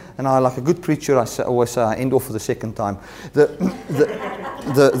can, and I, like a good preacher, always say, I end off for the second time. The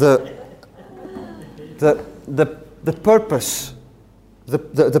purpose,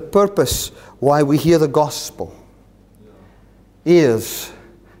 the purpose why we hear the gospel is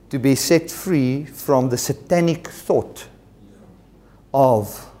to be set free from the satanic thought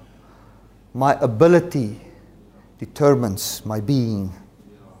of my ability determines my being.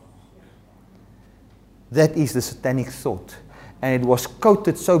 That is the satanic thought. And it was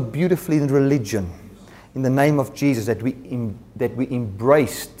quoted so beautifully in religion, in the name of Jesus, that we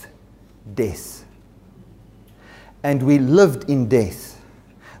embraced death. And we lived in death.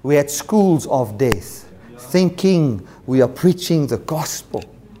 We had schools of death, thinking we are preaching the gospel,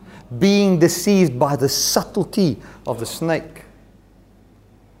 being deceived by the subtlety of the snake.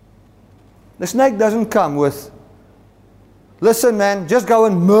 The snake doesn't come with, listen man, just go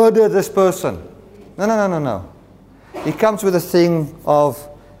and murder this person. No. He comes with a thing of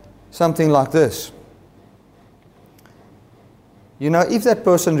something like this. You know, if that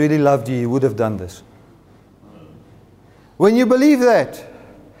person really loved you, he would have done this. When you believe that,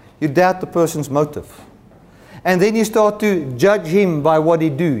 you doubt the person's motive. And then you start to judge him by what he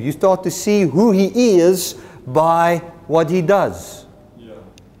do. You start to see who he is by what he does. Yeah.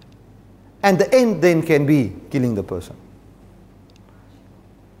 And the end then can be killing the person.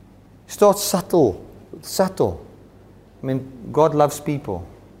 Start subtle. I mean, God loves people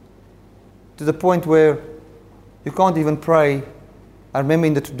to the point where you can't even pray. I remember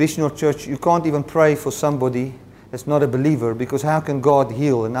in the traditional church, you can't even pray for somebody that's not a believer, because how can God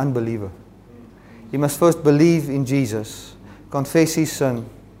heal an unbeliever? He must first believe in Jesus, confess his sin,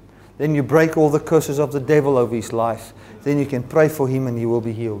 Then you break all the curses of the devil over his life. Then you can pray for him and he will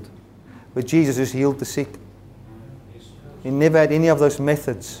be healed. But Jesus just healed the sick. He never had any of those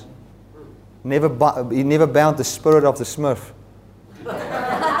methods. He never bound the spirit of the Smurf.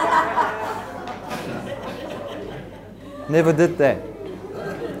 Never did that.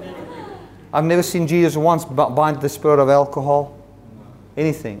 I've never seen Jesus once bind the spirit of alcohol.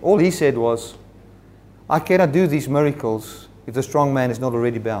 Anything. All he said was, I cannot do these miracles if the strong man is not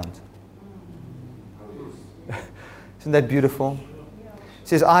already bound. Isn't that beautiful? He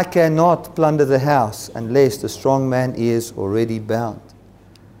says, I cannot plunder the house unless the strong man is already bound.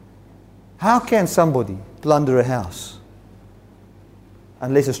 How can somebody plunder a house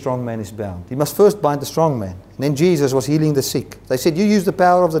unless a strong man is bound? He must first bind the strong man. And then Jesus was healing the sick. They said, you use the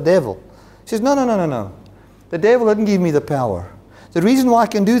power of the devil. He says, no. The devil didn't give me the power. The reason why I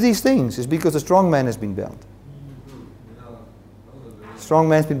can do these things is because the strong man has been bound. The strong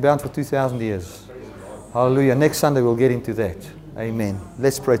man's been bound for 2,000 years. Hallelujah. Next Sunday we'll get into that. Amen.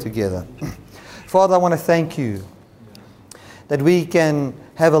 Let's pray together. Father, I want to thank you that we can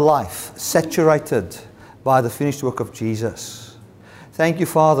have a life saturated by the finished work of Jesus. Thank you,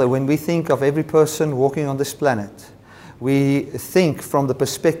 Father, when we think of every person walking on this planet, we think from the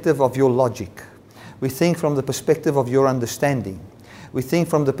perspective of your logic. We think from the perspective of your understanding. We think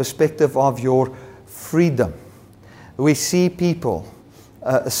from the perspective of your freedom. We see people,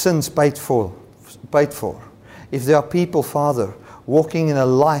 sins paid for. If there are people, Father, walking in a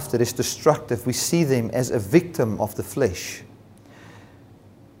life that is destructive, we see them as a victim of the flesh.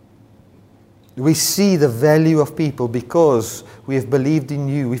 We see the value of people because we have believed in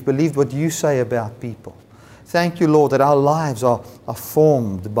you. We've believed what you say about people. Thank you, Lord, that our lives are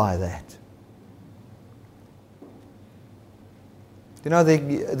formed by that. You know,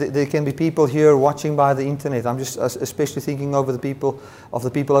 there can be people here watching by the internet. I'm just especially thinking of the people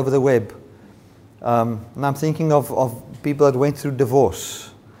over the web. And I'm thinking of people that went through divorce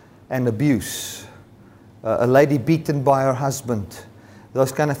and abuse. A lady beaten by her husband.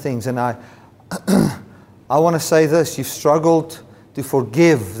 Those kind of things. And I want to say this. You've struggled to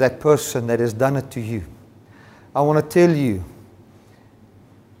forgive that person that has done it to you. I want to tell you,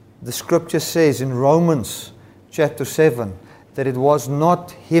 the scripture says in Romans chapter 7, that it was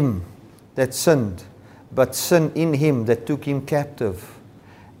not him that sinned, but sin in him that took him captive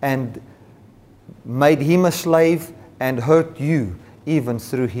and made him a slave and hurt you even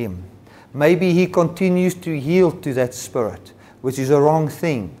through him. Maybe he continues to yield to that spirit, which is a wrong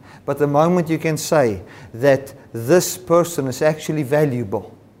thing. But the moment you can say that this person is actually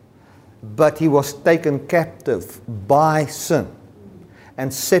valuable, but he was taken captive by sin,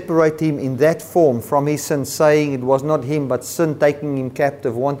 and separate him in that form from his sin, saying it was not him, but sin taking him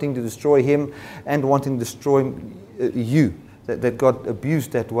captive, wanting to destroy him and wanting to destroy you, that got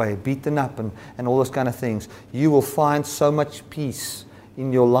abused that way, beaten up and all those kind of things. You will find so much peace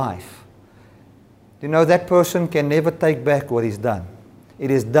in your life. You know, that person can never take back what he's done. It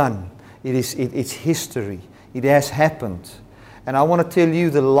is done. It's history. It has happened. And I want to tell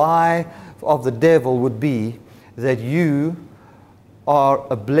you, the lie of the devil would be that you are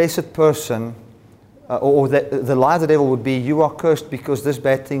a blessed person, or that the lie of the devil would be you are cursed because this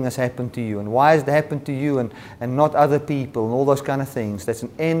bad thing has happened to you. And why has it happened to you and not other people and all those kind of things? That's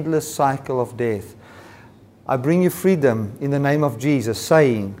an endless cycle of death. I bring you freedom in the name of Jesus,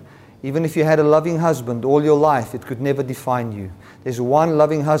 saying, even if you had a loving husband all your life, it could never define you. There's one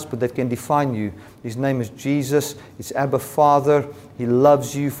loving husband that can define you. His name is Jesus. It's Abba Father. He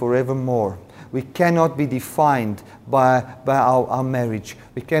loves you forevermore. We cannot be defined by our marriage.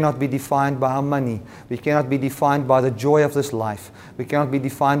 We cannot be defined by our money. We cannot be defined by the joy of this life. We cannot be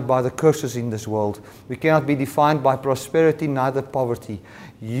defined by the curses in this world. We cannot be defined by prosperity, neither poverty.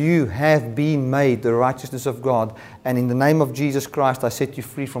 You have been made the righteousness of God. And in the name of Jesus Christ, I set you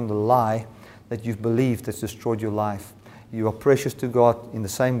free from the lie that you've believed that's destroyed your life. You are precious to God in the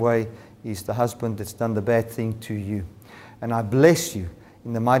same way He's the husband that's done the bad thing to you. And I bless you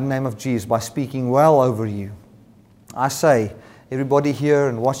in the mighty name of Jesus by speaking well over you. I say, everybody here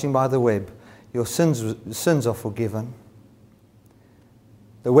and watching by the web, your sins are forgiven.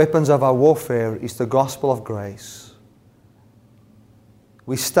 The weapons of our warfare is the gospel of grace.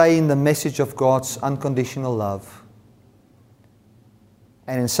 We stay in the message of God's unconditional love.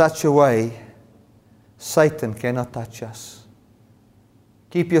 And in such a way, Satan cannot touch us.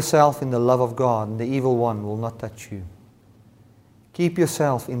 Keep yourself in the love of God, and the evil one will not touch you. Keep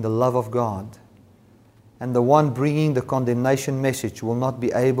yourself in the love of God, and the one bringing the condemnation message will not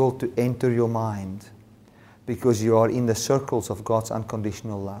be able to enter your mind, because you are in the circles of God's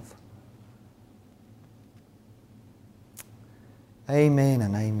unconditional love. Amen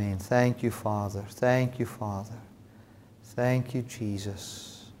and amen. Thank you, Father. Thank you, Father. Thank you,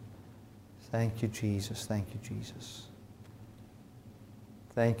 Jesus. Thank you, Jesus. Thank you, Jesus.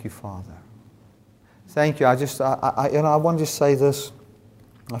 Thank you, Father. Thank you. I want to just say this.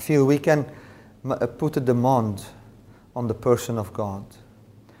 I feel we can put a demand on the person of God.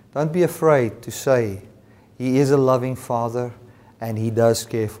 Don't be afraid to say, He is a loving Father and He does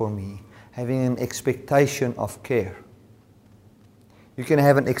care for me. Having an expectation of care. You can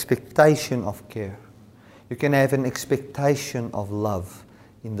have an expectation of care. You can have an expectation of love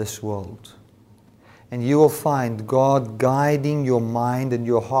in this world. And you will find God guiding your mind and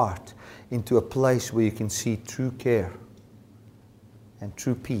your heart into a place where you can see true care and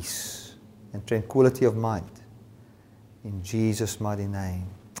true peace and tranquility of mind. In Jesus' mighty name.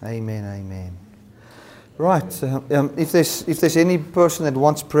 Amen, amen. Right, if there's any person that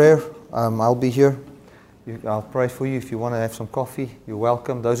wants prayer, I'll be here. I'll pray for you. If you want to have some coffee, you're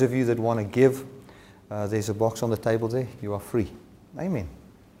welcome. Those of you that want to give, there's a box on the table there. You are free. Amen.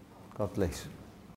 God bless.